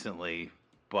recently,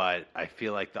 but I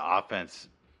feel like the offense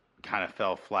kind of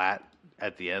fell flat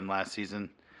at the end last season.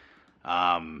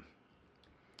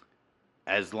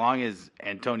 As long as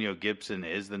Antonio Gibson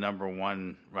is the number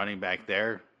one running back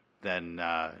there, then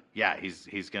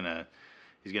he's gonna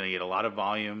get a lot of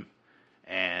volume,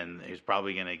 and he's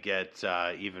probably gonna get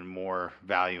even more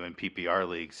value in PPR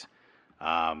leagues.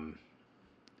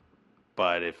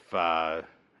 But if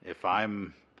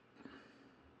I'm,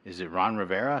 is it Ron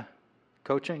Rivera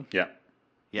coaching? Yeah.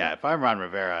 If I'm Ron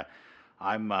Rivera,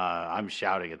 I'm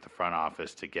shouting at the front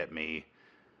office to get me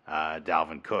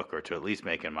Dalvin Cook, or to at least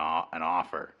make him an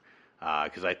offer,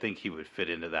 because I think he would fit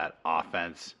into that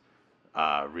offense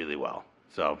really well.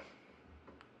 So,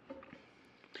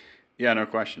 yeah, no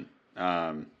question.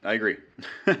 I agree.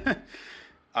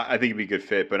 I think he'd be a good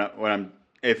fit. But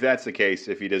if that's the case,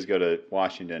 if he does go to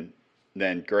Washington,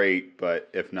 then great. But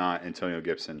if not, Antonio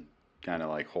Gibson kind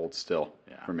of holds still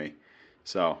for me.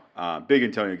 So big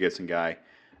Antonio Gibson guy.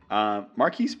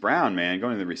 Marquise Brown, man,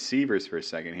 going to the receivers for a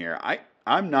second here.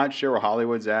 I'm not sure where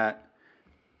Hollywood's at.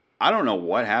 I don't know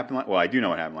what happened. Well, I do know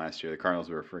what happened last year. The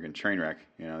Cardinals were a freaking train wreck.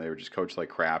 They were just coached like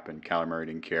crap, and Kyler Murray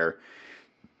didn't care.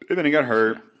 And then he got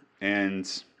hurt, and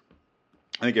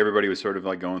I think everybody was sort of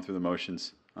going through the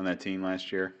motions on that team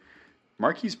last year.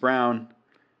 Marquise Brown,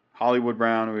 Hollywood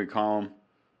Brown, we would call him.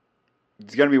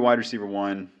 He's going to be wide receiver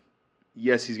 1.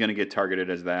 Yes, he's going to get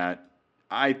targeted as that.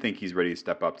 I think he's ready to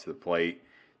step up to the plate.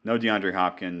 No DeAndre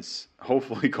Hopkins.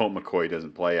 Hopefully Colt McCoy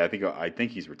doesn't play. I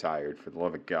think he's retired, for the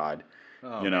love of God.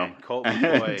 Oh, man. Colt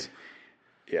McCoy.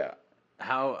 Yeah.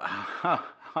 How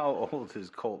old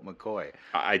is Colt McCoy?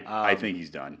 I think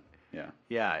he's done. Yeah.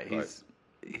 Yeah,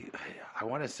 I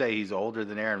want to say he's older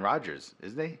than Aaron Rodgers,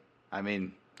 isn't he? I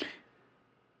mean,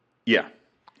 yeah.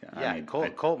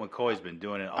 Colt McCoy's been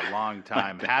doing it a long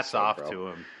time. Hats off to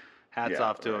him. Hats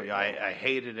off to him. I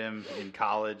hated him in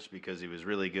college because he was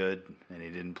really good and he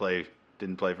didn't play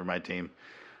for my team.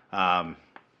 I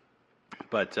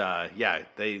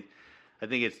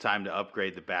think it's time to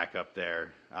upgrade the backup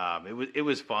there. It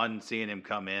was fun seeing him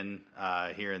come in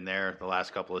here and there the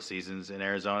last couple of seasons in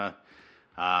Arizona.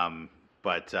 Time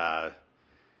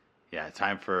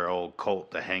for old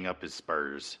Colt to hang up his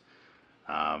spurs.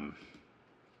 No,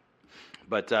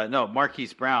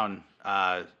 Marquise Brown,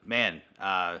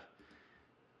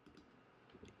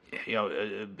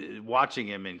 watching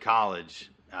him in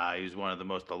college, he was one of the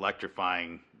most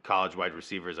electrifying college wide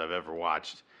receivers I've ever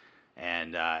watched.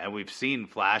 And we've seen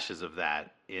flashes of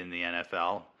that in the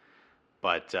NFL,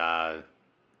 but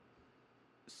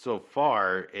so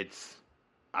far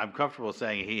I'm comfortable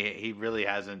saying he really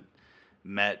hasn't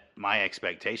met my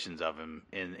expectations of him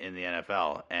in the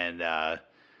NFL, and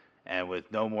And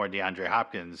with no more DeAndre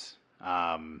Hopkins,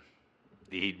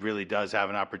 he really does have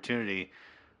an opportunity.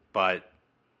 But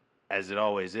as it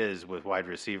always is with wide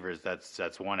receivers,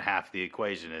 that's one half the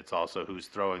equation. It's also who's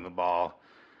throwing the ball.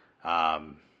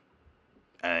 And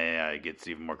it gets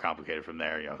even more complicated from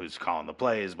there. Who's calling the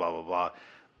plays, blah blah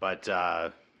blah.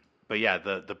 But yeah,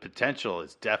 the potential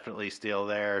is definitely still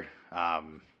there.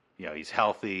 He's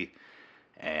healthy,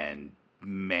 and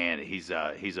man, he's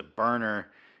a burner.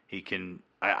 He can.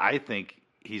 I think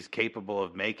he's capable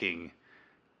of making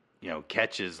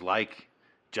catches like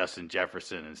Justin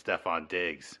Jefferson and Stephon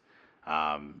Diggs.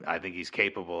 I think he's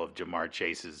capable of Jamar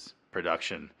Chase's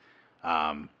production.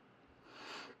 But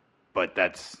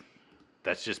that's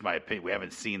just my opinion. We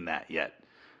haven't seen that yet.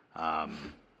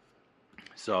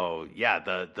 So yeah,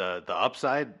 the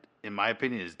upside, in my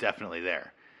opinion, is definitely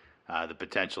there. The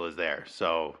potential is there.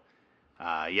 So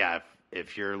yeah,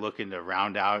 if you're looking to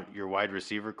round out your wide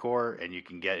receiver core and you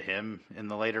can get him in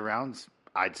the later rounds,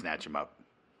 I'd snatch him up.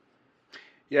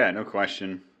 Yeah, no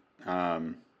question.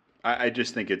 I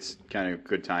just think it's kind of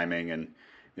good timing, and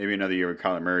maybe another year with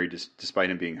Kyler Murray, despite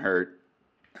him being hurt.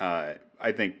 I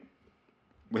think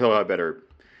he'll have better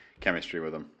chemistry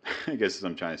with him. I guess is what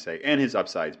I'm trying to say, and his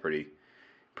upside's pretty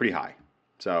high.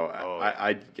 So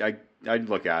I'd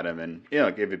look at him, and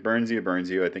if it burns you, it burns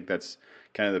you. I think that's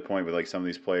kind of the point with like some of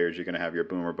these players. You're going to have your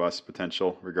boom or bust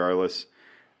potential, regardless.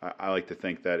 I like to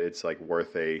think that it's like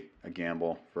worth a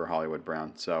gamble for Hollywood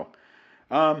Brown. So.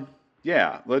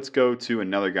 Yeah, let's go to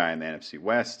another guy in the NFC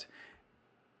West.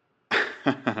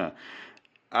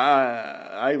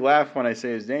 I laugh when I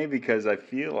say his name because I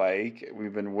feel like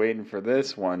we've been waiting for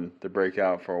this one to break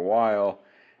out for a while,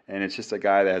 and it's just a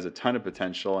guy that has a ton of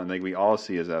potential, and I think we all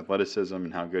see his athleticism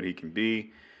and how good he can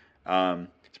be.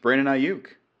 It's Brandon Ayuk.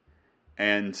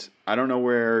 And I don't know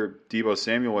where Deebo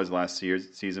Samuel was last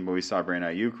season, but we saw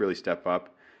Brandon Ayuk really step up.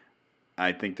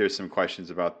 I think there's some questions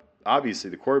about,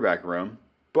 obviously, the quarterback room.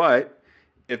 But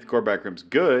if the quarterback room's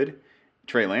good,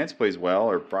 Trey Lance plays well,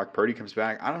 or Brock Purdy comes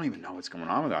back, I don't even know what's going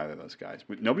on with either of those guys.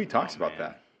 Nobody talks about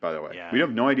that, by the way. Yeah. We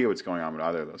have no idea what's going on with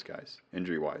either of those guys,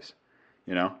 injury-wise.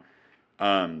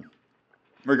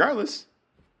 Regardless,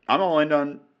 I'm all in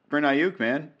on Brandon Ayuk,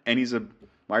 man. And he's a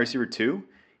wide receiver 2.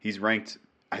 He's ranked,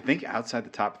 I think, outside the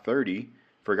top 30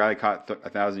 for a guy that caught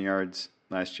 1,000 yards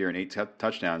last year and 8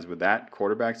 touchdowns. With that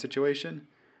quarterback situation,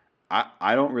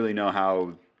 I don't really know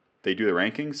how they do the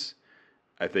rankings,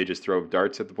 if they just throw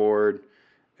darts at the board,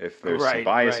 if there's some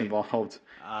bias involved.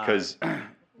 Because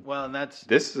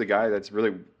this is a guy that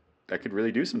could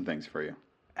really do some things for you.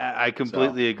 I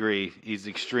completely agree. He's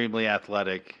extremely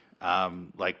athletic,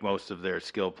 like most of their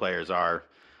skill players are.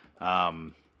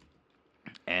 That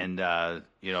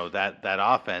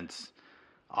offense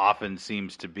often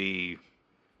seems to be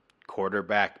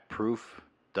quarterback proof.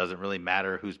 Doesn't really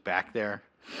matter who's back there.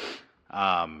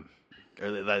 Or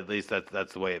at least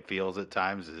that's the way it feels at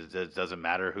times. It doesn't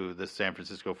matter who the San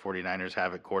Francisco 49ers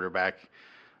have at quarterback.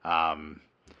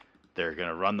 They're going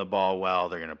to run the ball well.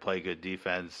 They're going to play good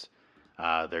defense.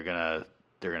 They're going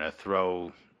to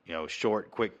throw short,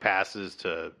 quick passes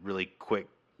to really quick,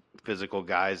 physical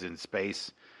guys in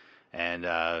space. And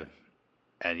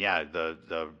yeah,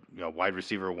 the wide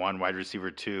receiver 1, wide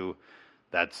receiver 2,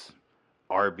 that's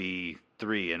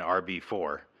RB3 and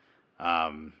RB4.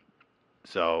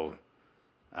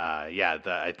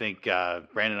 I think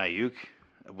Brandon Ayuk,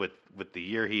 with the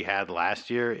year he had last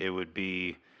year, it'd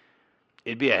be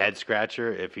a head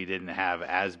scratcher if he didn't have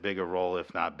as big a role,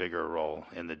 if not bigger role,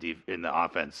 in the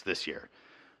offense this year.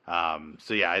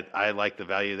 I like the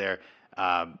value there.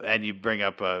 And you bring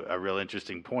up a real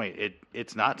interesting point.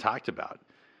 It's not talked about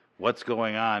what's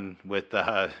going on with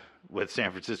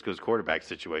San Francisco's quarterback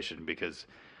situation, because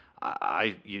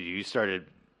you started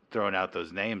throwing out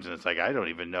those names, and it's like I don't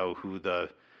even know who the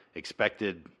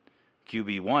expected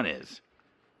QB1 is.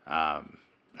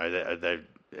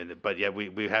 But yet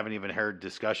we haven't even heard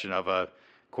discussion of a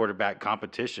quarterback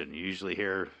competition. You usually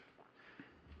hear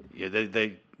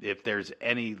if there's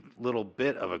any little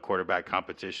bit of a quarterback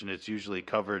competition, it's usually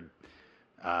covered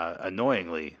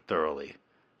annoyingly thoroughly.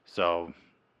 So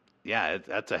yeah,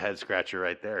 that's a head scratcher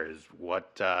right there. Is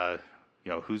what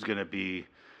who's going to be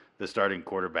the starting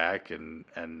quarterback, and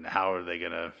how are they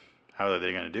going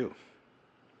to do?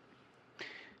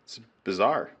 It's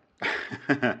bizarre.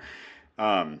 I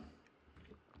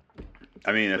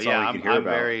mean, that's all we can hear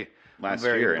about last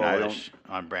year. And I don't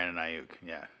on Brandon Ayuk.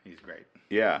 Yeah, he's great.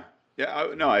 Yeah.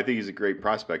 I think he's a great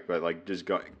prospect, but like just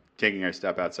taking our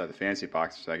step outside the fantasy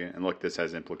box for a second, and look, this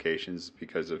has implications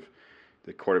because of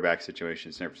the quarterback situation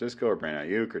in San Francisco, or Brandon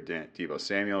Ayuk, or Deebo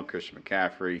Samuel, Christian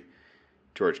McCaffrey,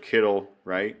 George Kittle,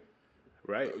 right?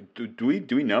 Right. Do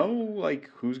we know like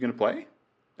who's going to play?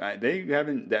 They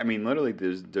haven't. I mean, literally,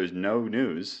 there's no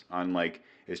news on like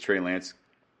is Trey Lance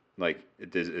like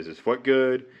is his foot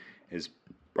good? Is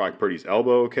Brock Purdy's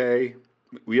elbow okay?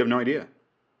 We have no idea.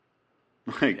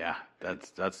 Like, Yeah,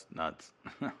 that's nuts.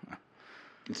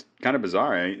 it's kind of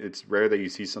bizarre. It's rare that you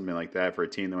see something like that for a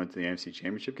team that went to the NFC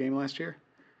Championship game last year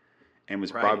and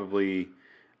was probably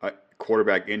a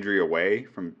quarterback injury away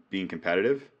from being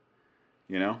competitive.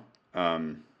 You know,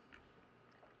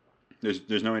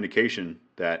 there's no indication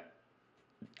that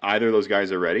either of those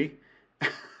guys are ready.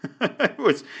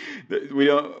 We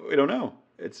don't know.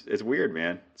 It's weird,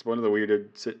 man. It's one of the weirder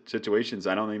situations.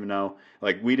 I don't even know.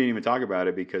 Like, we didn't even talk about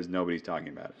it because nobody's talking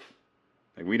about it.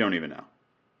 Like, we don't even know.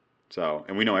 So,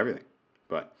 and we know everything.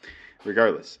 But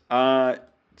regardless,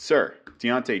 sir,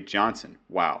 Deontay Johnson.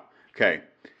 Wow. Okay,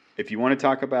 if you want to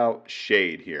talk about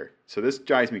shade here, so this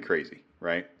drives me crazy,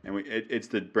 right? And it's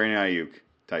the Brandon Ayuk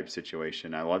type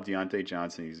situation. I love Deontay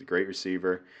Johnson. He's a great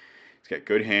receiver. He's got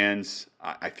good hands.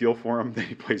 I feel for him that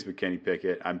he plays with Kenny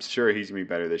Pickett. I'm sure he's going to be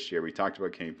better this year. We talked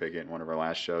about Kenny Pickett in one of our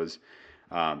last shows.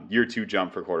 Year 2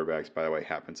 jump for quarterbacks, by the way,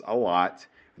 happens a lot.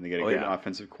 And they get a good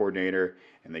offensive coordinator,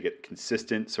 and they get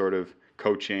consistent sort of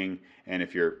coaching. And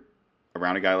if you're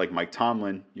around a guy like Mike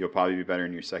Tomlin, you'll probably be better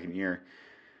in your second year.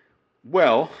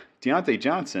 Well, Deontay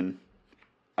Johnson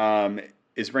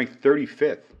is ranked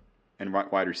 35th in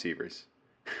wide receivers.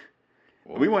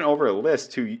 We went over a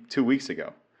list two weeks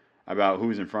ago about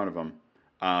who's in front of him.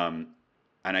 And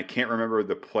I can't remember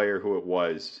the player who it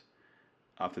was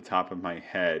off the top of my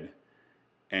head.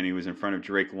 And he was in front of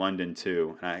Drake London,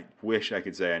 too. And I wish I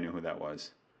could say I knew who that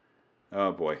was.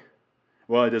 Oh, boy.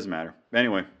 Well, it doesn't matter.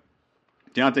 Anyway,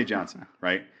 Deontay Johnson,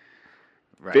 right?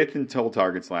 5th in total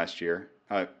targets last year.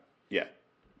 5th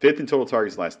in total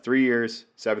targets last 3 years.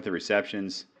 7th in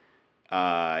receptions.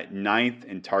 9th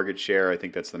in target share. I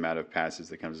think that's the amount of passes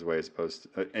that comes his way as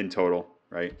opposed to, in total,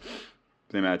 right?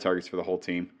 The amount of targets for the whole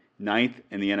team. 9th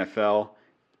in the NFL.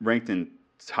 Ranked in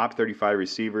top 35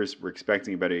 receivers. We're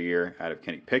expecting a better year out of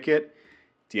Kenny Pickett.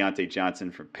 Deontay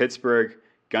Johnson from Pittsburgh.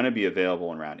 Going to be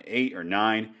available in round 8 or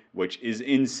 9, which is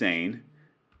insane.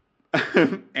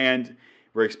 And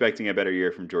we're expecting a better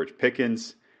year from George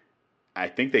Pickens. I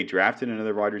think they drafted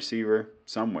another wide receiver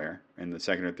somewhere in the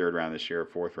 2nd or 3rd round this year,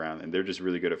 or 4th round, and they're just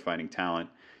really good at finding talent.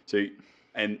 So,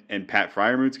 and Pat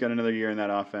Fryermuth's got another year in that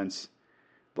offense.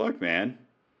 Look, man,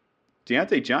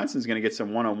 Deontay Johnson's going to get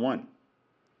some one-on-one.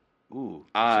 Ooh,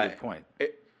 that's a good point.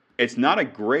 It's not a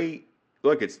great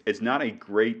look. It's not a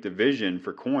great division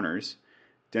for corners.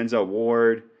 Denzel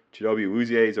Ward, Chidobe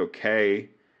Awuzie is okay,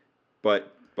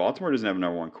 but Baltimore doesn't have a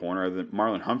number one corner other than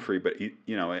Marlon Humphrey. But he's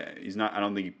not. I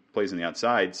don't think he plays on the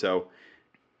outside. So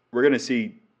we're going to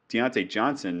see Deontay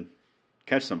Johnson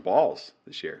catch some balls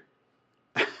this year.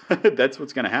 That's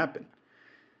what's going to happen,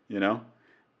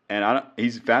 And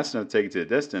he's fast enough to take it to the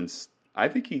distance. I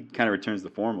think he kind of returns the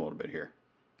form a little bit here.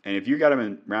 And if you got him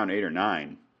in round 8 or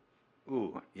 9,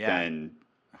 then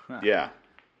yeah.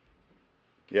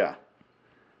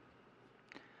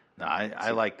 No,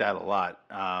 I like that a lot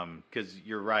because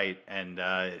you're right, and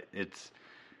it's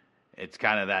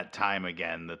kind of that time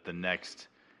again that the next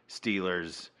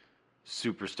Steelers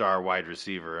superstar wide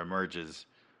receiver emerges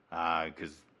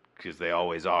because they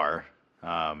always are,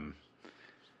 I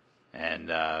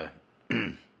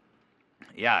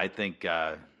think.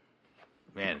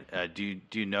 Man, do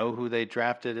you know who they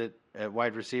drafted at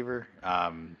wide receiver?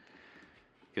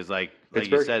 Because like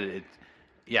you said,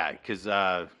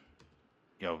 because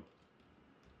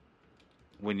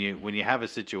when you have a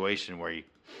situation where you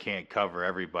can't cover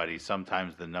everybody,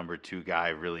 sometimes the number 2 guy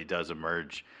really does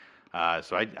emerge.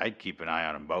 So I'd keep an eye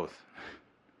on them both.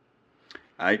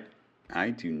 I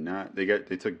do not. They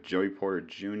took Joey Porter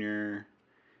Jr.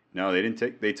 No, they didn't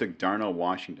take. They took Darnell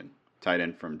Washington, tight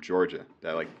end from Georgia.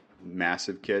 That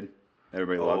massive kid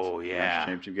everybody loves. Oh yeah,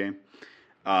 championship game.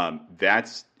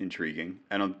 That's intriguing.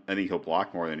 I think he'll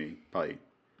block more than he probably.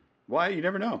 Well, you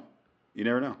never know.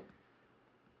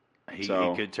 He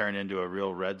could turn into a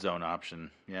real red zone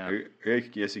option. Yeah.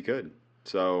 Yes, he could.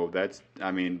 So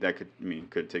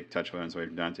could take touchdowns away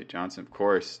from Deontay Johnson. Of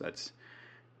course, that's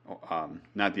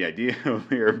not the idea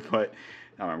here, but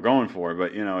I'm going for.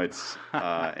 But it's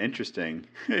interesting.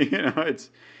 It's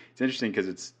interesting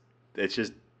because it's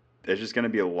just going to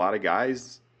be a lot of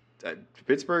guys.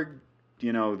 Pittsburgh,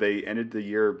 they ended the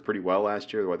year pretty well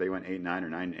last year. They went 8-9 or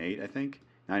 9-8, I think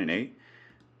 9-8.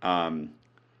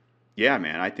 Yeah,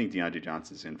 man, I think Deontay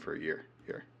Johnson's in for a year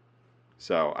here.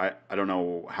 So I don't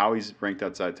know how he's ranked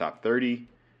outside top 30,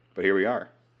 but here we are.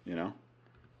 He's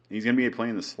going to be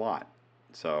playing the slot.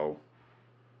 So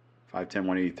 5'10",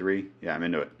 183. Yeah, I'm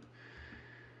into it.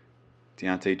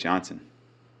 Deontay Johnson.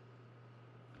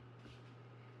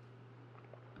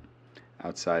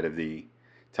 Outside of the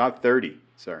top 30,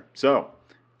 sir. So,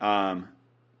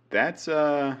 that's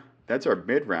our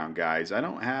mid round, guys. I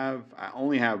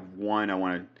only have one. I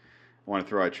want to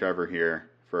throw out Trevor here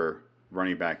for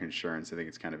running back insurance. I think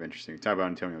it's kind of interesting. We talk about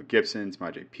Antonio Gibson,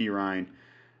 Samaje Perine.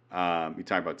 We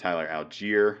talk about Tyler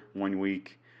Algier one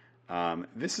week.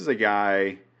 This is a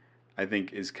guy I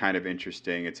think is kind of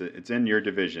interesting. It's in your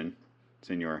division,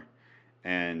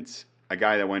 and a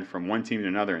guy that went from one team to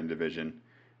another in division.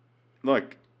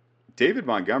 Look, David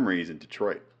Montgomery is in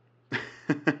Detroit,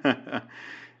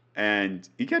 and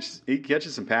he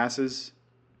catches some passes.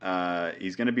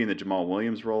 He's going to be in the Jamal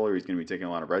Williams role, or he's going to be taking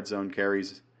a lot of red zone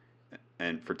carries,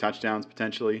 and for touchdowns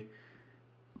potentially.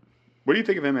 What do you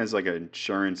think of him as like an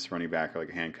insurance running back or like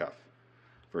a handcuff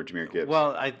for Jahmyr Gibbs?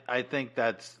 Well, I think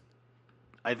that's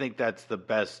the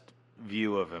best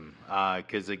view of him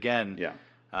because again,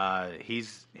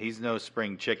 he's no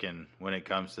spring chicken when it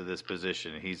comes to this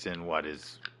position. He's in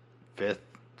his 5th,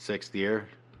 6th year,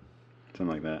 something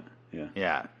like that. Yeah.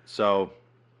 Yeah. So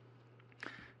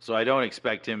I don't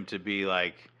expect him to be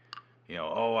like,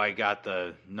 I got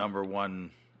the number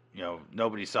one.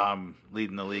 Nobody saw him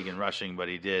leading the league in rushing, but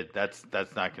he did. That's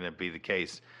not going to be the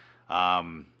case.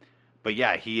 But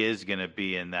yeah, he is going to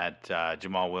be in that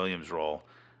Jamal Williams role.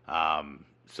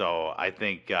 So I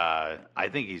think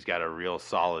he's got a real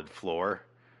solid floor.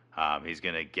 He's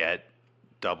going to get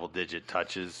double-digit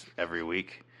touches every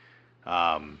week.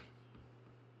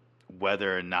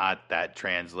 Whether or not that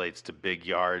translates to big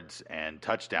yards and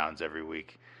touchdowns every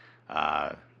week,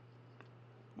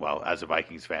 well, as a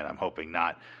Vikings fan, I'm hoping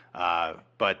not.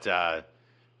 But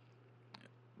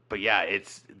yeah,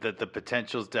 it's the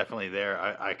potential's definitely there.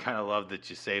 I kind of love that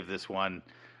you saved this one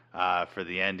for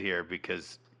the end here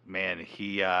because, man,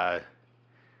 he's a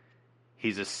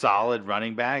solid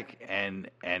running back, and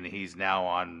he's now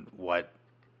on what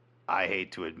I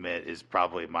hate to admit is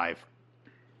probably my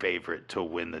favorite to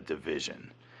win the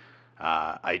division.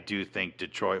 I do think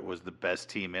Detroit was the best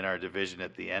team in our division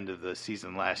at the end of the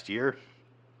season last year.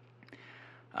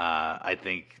 I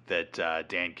think that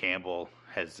Dan Campbell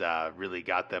has really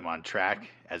got them on track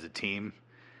as a team.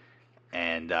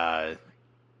 And the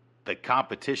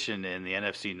competition in the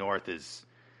NFC North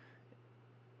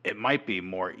it might be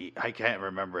more. I can't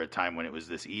remember a time when it was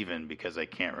this even because I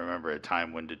can't remember a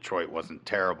time when Detroit wasn't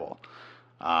terrible.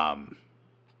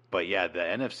 But yeah, the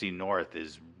NFC North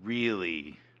is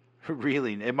really,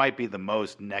 really, it might be the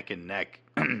most neck and neck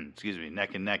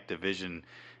division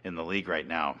in the league right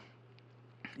now.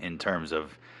 In terms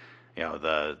of,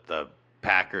 the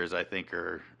Packers, I think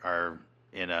are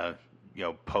in a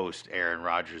post Aaron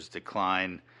Rodgers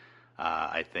decline.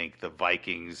 I think the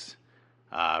Vikings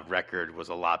record was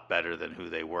a lot better than who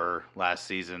they were last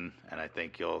season, and I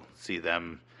think you'll see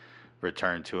them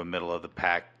return to a middle of the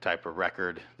pack type of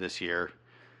record this year.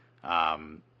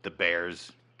 The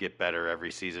Bears get better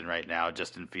every season right now.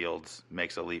 Justin Fields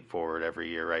makes a leap forward every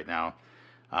year right now.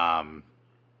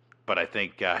 But I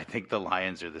think the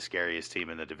Lions are the scariest team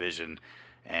in the division,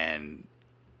 and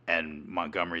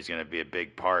Montgomery's going to be a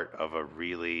big part of a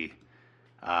really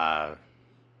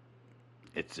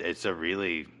it's a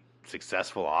really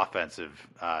successful offensive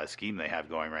scheme they have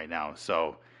going right now.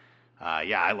 So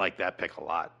I like that pick a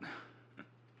lot.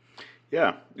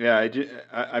 Yeah.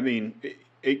 I mean,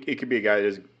 it could be a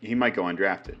guy he might go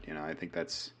undrafted. I think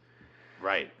that's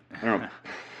right. I don't know,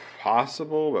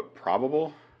 possible but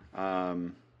probable.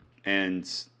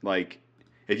 And like,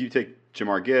 if you take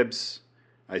Jahmyr Gibbs,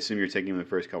 I assume you're taking him in the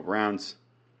first couple rounds.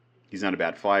 He's not a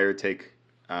bad flyer to take,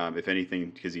 if anything,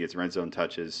 because he gets red zone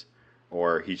touches,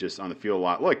 or he's just on the field a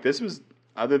lot. Look, this was,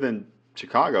 other than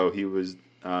Chicago, he was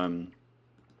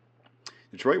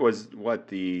Detroit was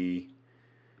the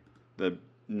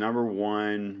number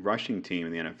one rushing team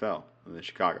in the NFL in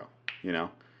Chicago.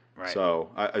 Right. So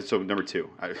number two.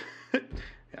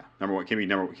 Yeah, number one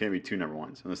can't be two number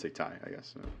ones unless they tie, I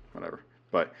guess. Whatever.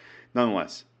 But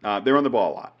nonetheless, they run the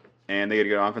ball a lot, and they get a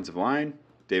good offensive line.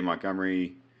 Dave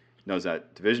Montgomery knows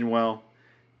that division well,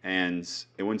 and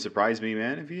it wouldn't surprise me,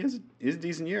 man, if he has a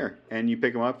decent year, and you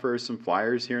pick him up for some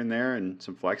flyers here and there and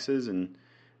some flexes, and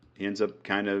he ends up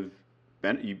kind of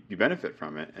you benefit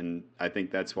from it, and I think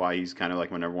that's why he's kind of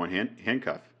like my number one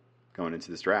handcuff going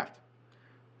into this draft.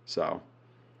 So.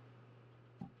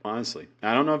 Honestly,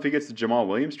 I don't know if he gets the Jamal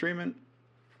Williams treatment.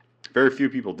 Very few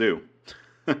people do,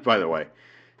 by the way.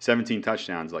 17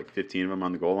 touchdowns, like 15 of them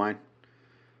on the goal line.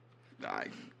 I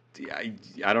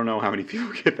don't know how many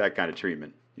people get that kind of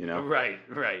treatment, Right.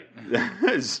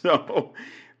 So,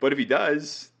 but if he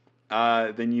does,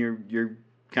 then you're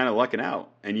kind of lucking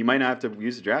out, and you might not have to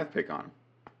use a draft pick on him.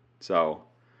 So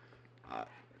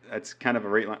that's kind of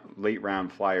a late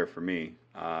round flyer for me.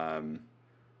 But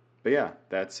yeah,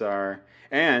 that's our.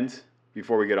 And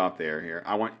before we get off the air here,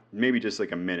 I want maybe just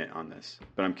like a minute on this.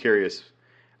 But I'm curious.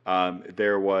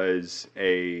 There was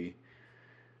the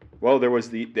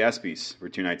ESPYs were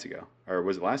 2 nights ago, or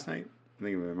was it last night? I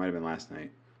think it might have been last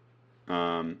night.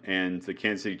 And the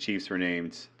Kansas City Chiefs were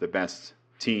named the best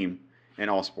team in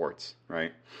all sports,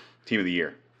 right? Team of the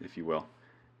year, if you will.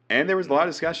 And there was a lot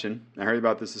of discussion. I heard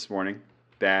about this morning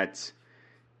that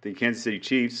the Kansas City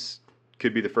Chiefs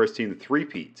could be the first team to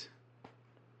three-peat.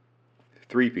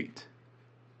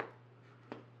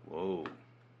 Whoa.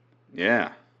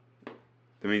 Yeah.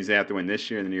 That means they have to win this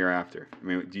year and the year after. I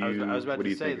mean, I was about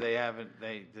to say think? they haven't.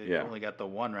 They've only got the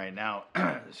one right now.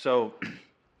 So,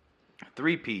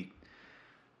 three-peat.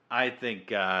 I think.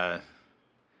 Don't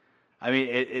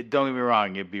get me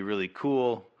wrong. It'd be really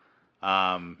cool.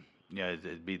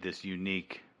 It'd be this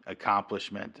unique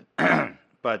accomplishment.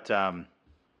 But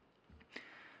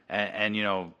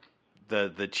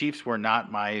the Chiefs were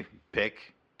not my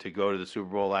pick to go to the Super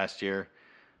Bowl last year.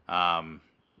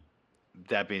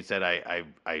 That being said, I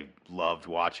loved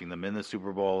watching them in the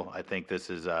Super Bowl. I think this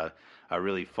is a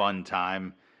really fun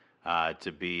time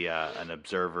to be an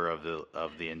observer of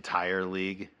the entire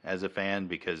league as a fan,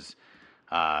 because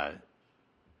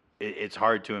it's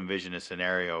hard to envision a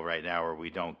scenario right now where we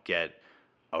don't get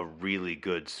a really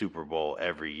good Super Bowl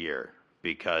every year,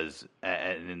 because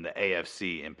and in the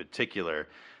AFC in particular,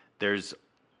 there's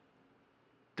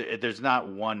not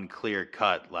one clear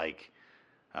cut like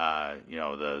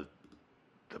the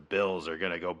Bills are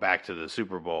going to go back to the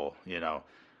Super Bowl,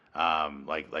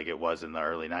 like it was in the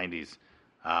early 90s.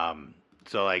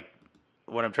 So like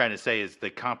what I'm trying to say is the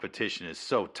competition is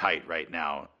so tight right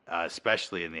now,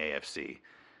 especially in the AFC,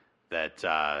 that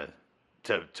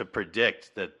to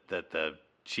predict that the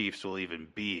Chiefs will even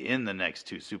be in the next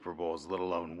 2 Super Bowls, let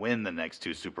alone win the next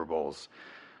 2 Super Bowls.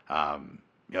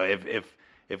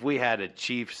 If we had a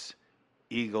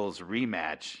Chiefs-Eagles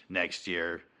rematch next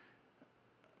year,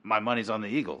 my money's on the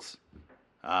Eagles.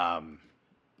 And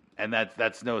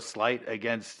that's no slight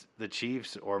against the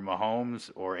Chiefs or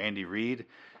Mahomes or Andy Reid.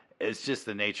 It's just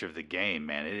the nature of the game,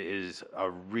 man. It is a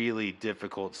really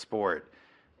difficult sport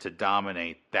to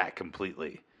dominate that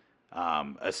completely,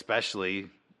 especially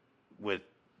with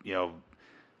the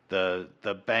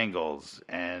Bengals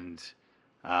and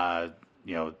the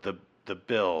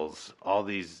Bills. All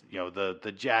these,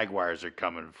 the Jaguars are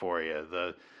coming for you.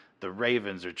 The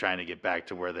Ravens are trying to get back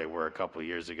to where they were a couple of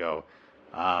years ago.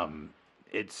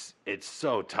 It's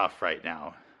so tough right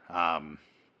now. And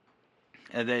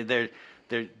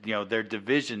their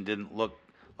division didn't look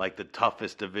like the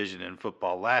toughest division in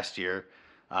football last year,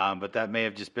 but that may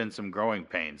have just been some growing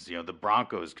pains. The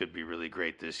Broncos could be really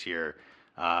great this year.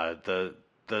 The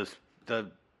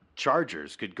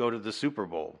Chargers could go to the Super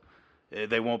Bowl.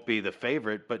 They won't be the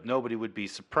favorite, but nobody would be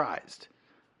surprised.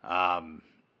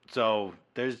 So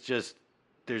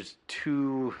there's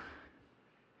two.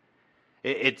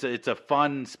 It's a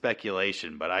fun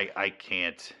speculation, but I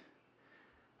can't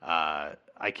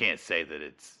say that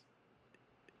it's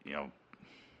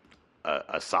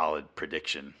a solid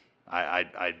prediction.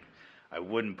 I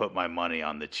wouldn't put my money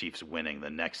on the Chiefs winning the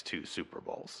next 2 Super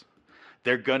Bowls.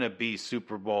 They're going to be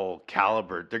Super Bowl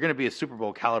caliber. They're going to be a Super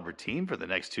Bowl caliber team for the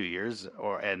next 2 years,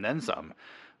 and then some.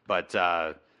 But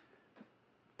the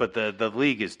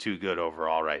league is too good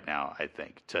overall right now, I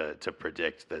think, to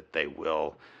predict that they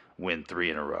will win 3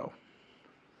 in a row.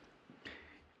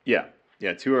 Yeah,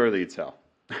 too early to tell.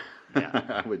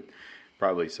 Yeah. I would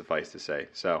probably suffice to say.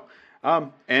 So,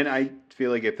 and I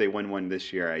feel like if they win one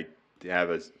this year, I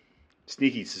have a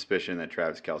sneaky suspicion that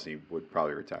Travis Kelce would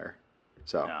probably retire.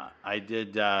 So I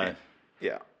did. Yeah.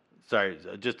 Sorry,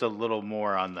 just a little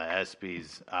more on the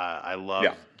ESPYs. I love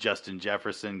Justin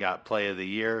Jefferson got Play of the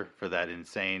Year for that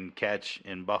insane catch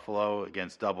in Buffalo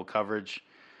against double coverage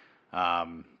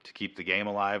to keep the game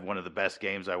alive. One of the best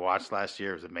games I watched last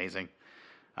year. It was amazing.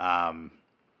 And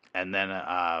then,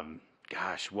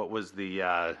 what was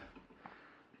the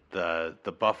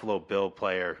Buffalo Bill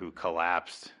player who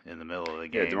collapsed in the middle of the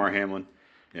game? Yeah, Damar Hamlin.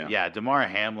 Yeah, Damar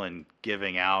Hamlin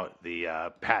giving out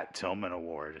the Pat Tillman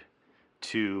Award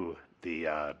to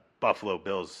the Buffalo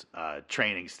Bills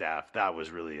training staff. That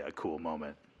was really a cool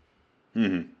moment.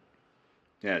 Mm-hmm.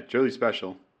 Yeah, it's really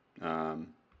special. And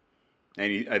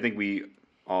I think we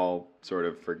all sort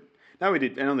of we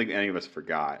did. I don't think any of us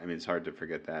forgot. I mean, it's hard to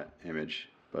forget that image,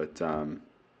 but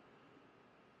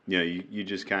you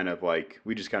just kind of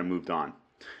we just kind of moved on.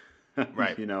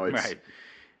 Right. It's right.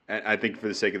 I think for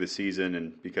the sake of the season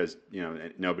and because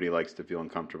nobody likes to feel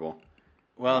uncomfortable.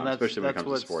 Well, especially when it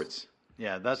comes to sports.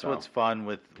 Yeah, that's what's fun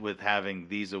with having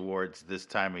these awards this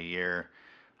time of year.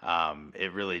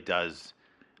 It really does,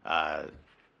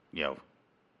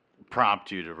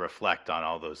 prompt you to reflect on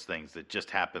all those things that just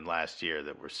happened last year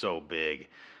that were so big.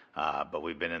 But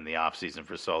we've been in the off season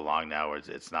for so long now, where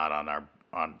it's not on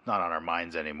our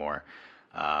minds anymore.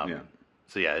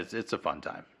 So yeah, it's a fun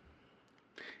time.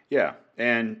 Yeah,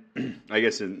 and I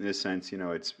guess in this sense,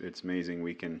 it's amazing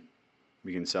we can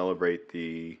celebrate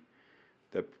the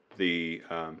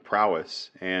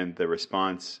prowess and the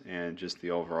response and just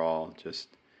the overall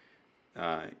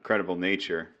incredible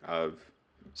nature of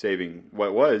saving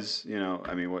what was,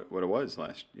 what it was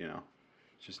last,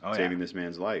 saving this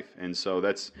man's life. And so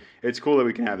it's cool that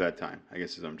we can have that time, I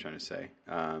guess is what I'm trying to say.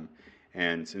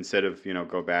 And instead of,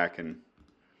 go back and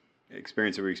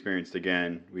experience what we experienced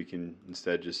again, we can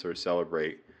instead just sort of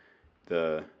celebrate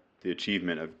the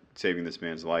achievement of saving this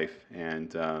man's life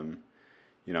and,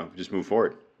 just move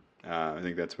forward. I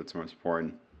think that's what's most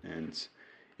important. And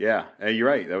yeah, you're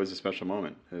right. That was a special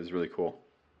moment. It was really cool.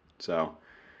 So,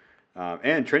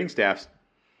 and training staffs,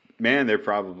 man, they're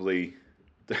probably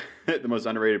the most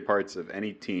underrated parts of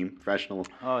any team, professional.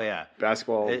 Oh yeah,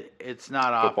 basketball. It's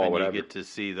not football, often whatever. You get to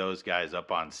see those guys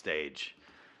up on stage.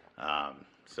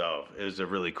 So it was a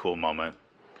really cool moment.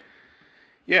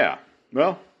 Yeah.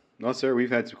 Well, sir, we've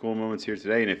had some cool moments here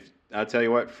today, and if I'll tell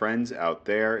you what, friends out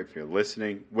there, if you're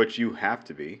listening, which you have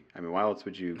to be. I mean, why else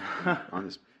would you on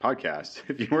this podcast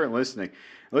if you weren't listening?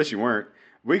 Unless you weren't,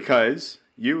 because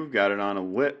you got it on a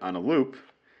loop,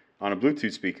 on a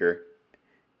Bluetooth speaker,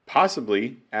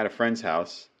 possibly at a friend's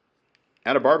house,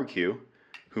 at a barbecue,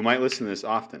 who might listen to this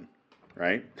often,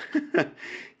 right?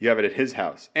 You have it at his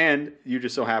house, and you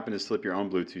just so happen to slip your own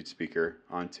Bluetooth speaker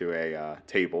onto a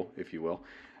table, if you will,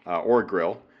 or a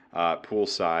grill.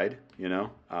 Poolside,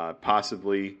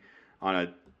 possibly on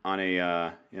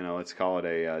a let's call it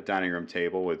a dining room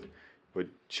table with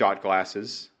shot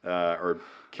glasses or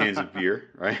cans of beer,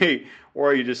 right?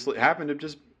 Or you just happen to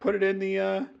just put it in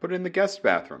the guest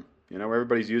bathroom, where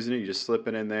everybody's using it. You just slip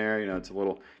it in there. It's a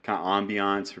little kind of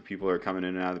ambiance for people who are coming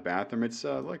in and out of the bathroom. It's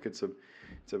it's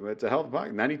a hell of a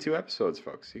podcast. 92 episodes,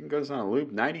 folks. You can go on a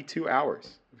loop. 92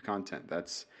 hours of content.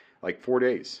 That's like 4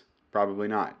 days. Probably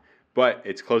not. But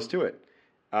it's close to it.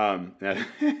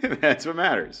 That's what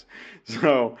matters.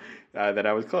 So that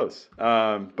I was close.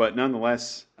 But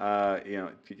nonetheless,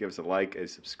 if you give us a like, a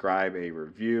subscribe, a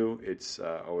review, it's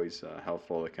always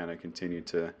helpful to kind of continue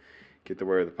to get the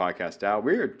word of the podcast out.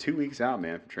 We're 2 weeks out,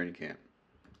 man, from training camp.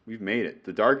 We've made it.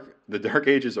 The dark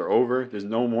ages are over. There's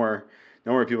no more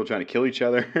people trying to kill each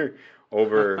other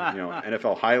over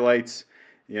NFL highlights.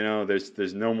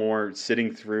 There's no more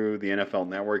sitting through the NFL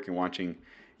Network and watching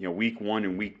week 1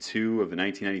 and week 2 of the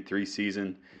 1993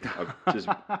 season of just,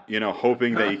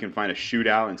 hoping that you can find a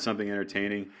shootout and something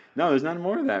entertaining. No, there's none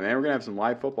more of that, man. We're going to have some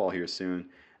live football here soon.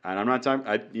 And I'm not talking,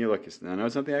 look, I know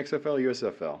it's not the XFL,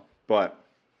 USFL, but,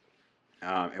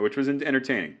 which was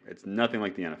entertaining. It's nothing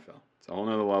like the NFL. It's a whole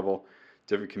nother level,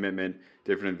 different commitment,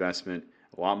 different investment,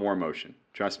 a lot more emotion.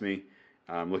 Trust me,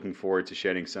 I'm looking forward to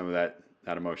shedding some of that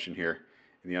emotion here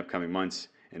in the upcoming months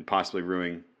and possibly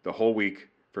ruining the whole week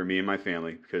for me and my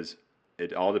family, because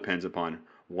it all depends upon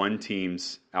one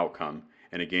team's outcome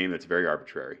in a game that's very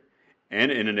arbitrary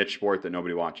and in a niche sport that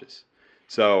nobody watches.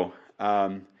 So,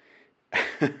 Trevor,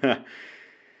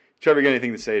 got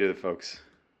anything to say to the folks?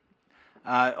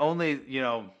 Only,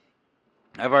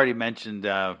 I've already mentioned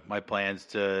my plans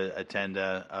to attend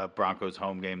a Broncos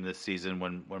home game this season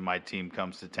when my team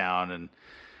comes to town,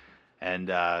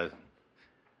 and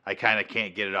I kind of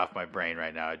can't get it off my brain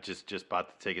right now. I just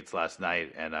bought the tickets last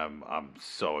night, and I'm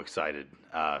so excited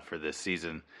for this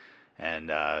season.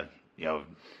 And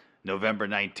November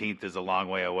 19th is a long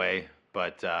way away,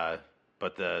 but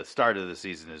the start of the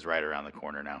season is right around the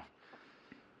corner now.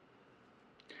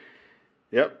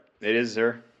 Yep, it is,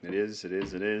 sir. It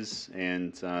is.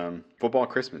 And football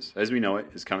Christmas, as we know it,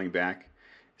 is coming back.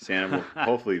 Santa will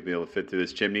hopefully be able to fit through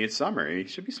this chimney. It's summer. He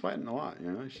should be sweating a lot.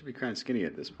 He should be kind of skinny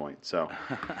at this point. So,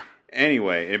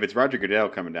 anyway, if it's Roger Goodell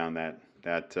coming down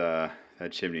that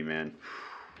chimney, man,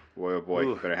 boy, oh boy, Ooh,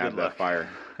 you better have that fire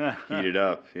heated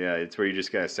up. Yeah, it's where you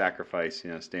just got to sacrifice,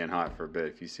 staying hot for a bit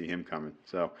if you see him coming.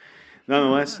 So,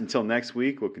 nonetheless, until next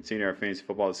week, we'll continue our fantasy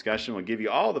football discussion. We'll give you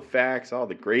all the facts, all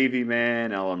the gravy,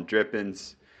 man, all them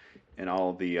drippings, and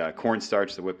all the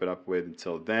cornstarch to whip it up with.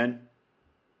 Until then,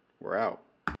 we're out.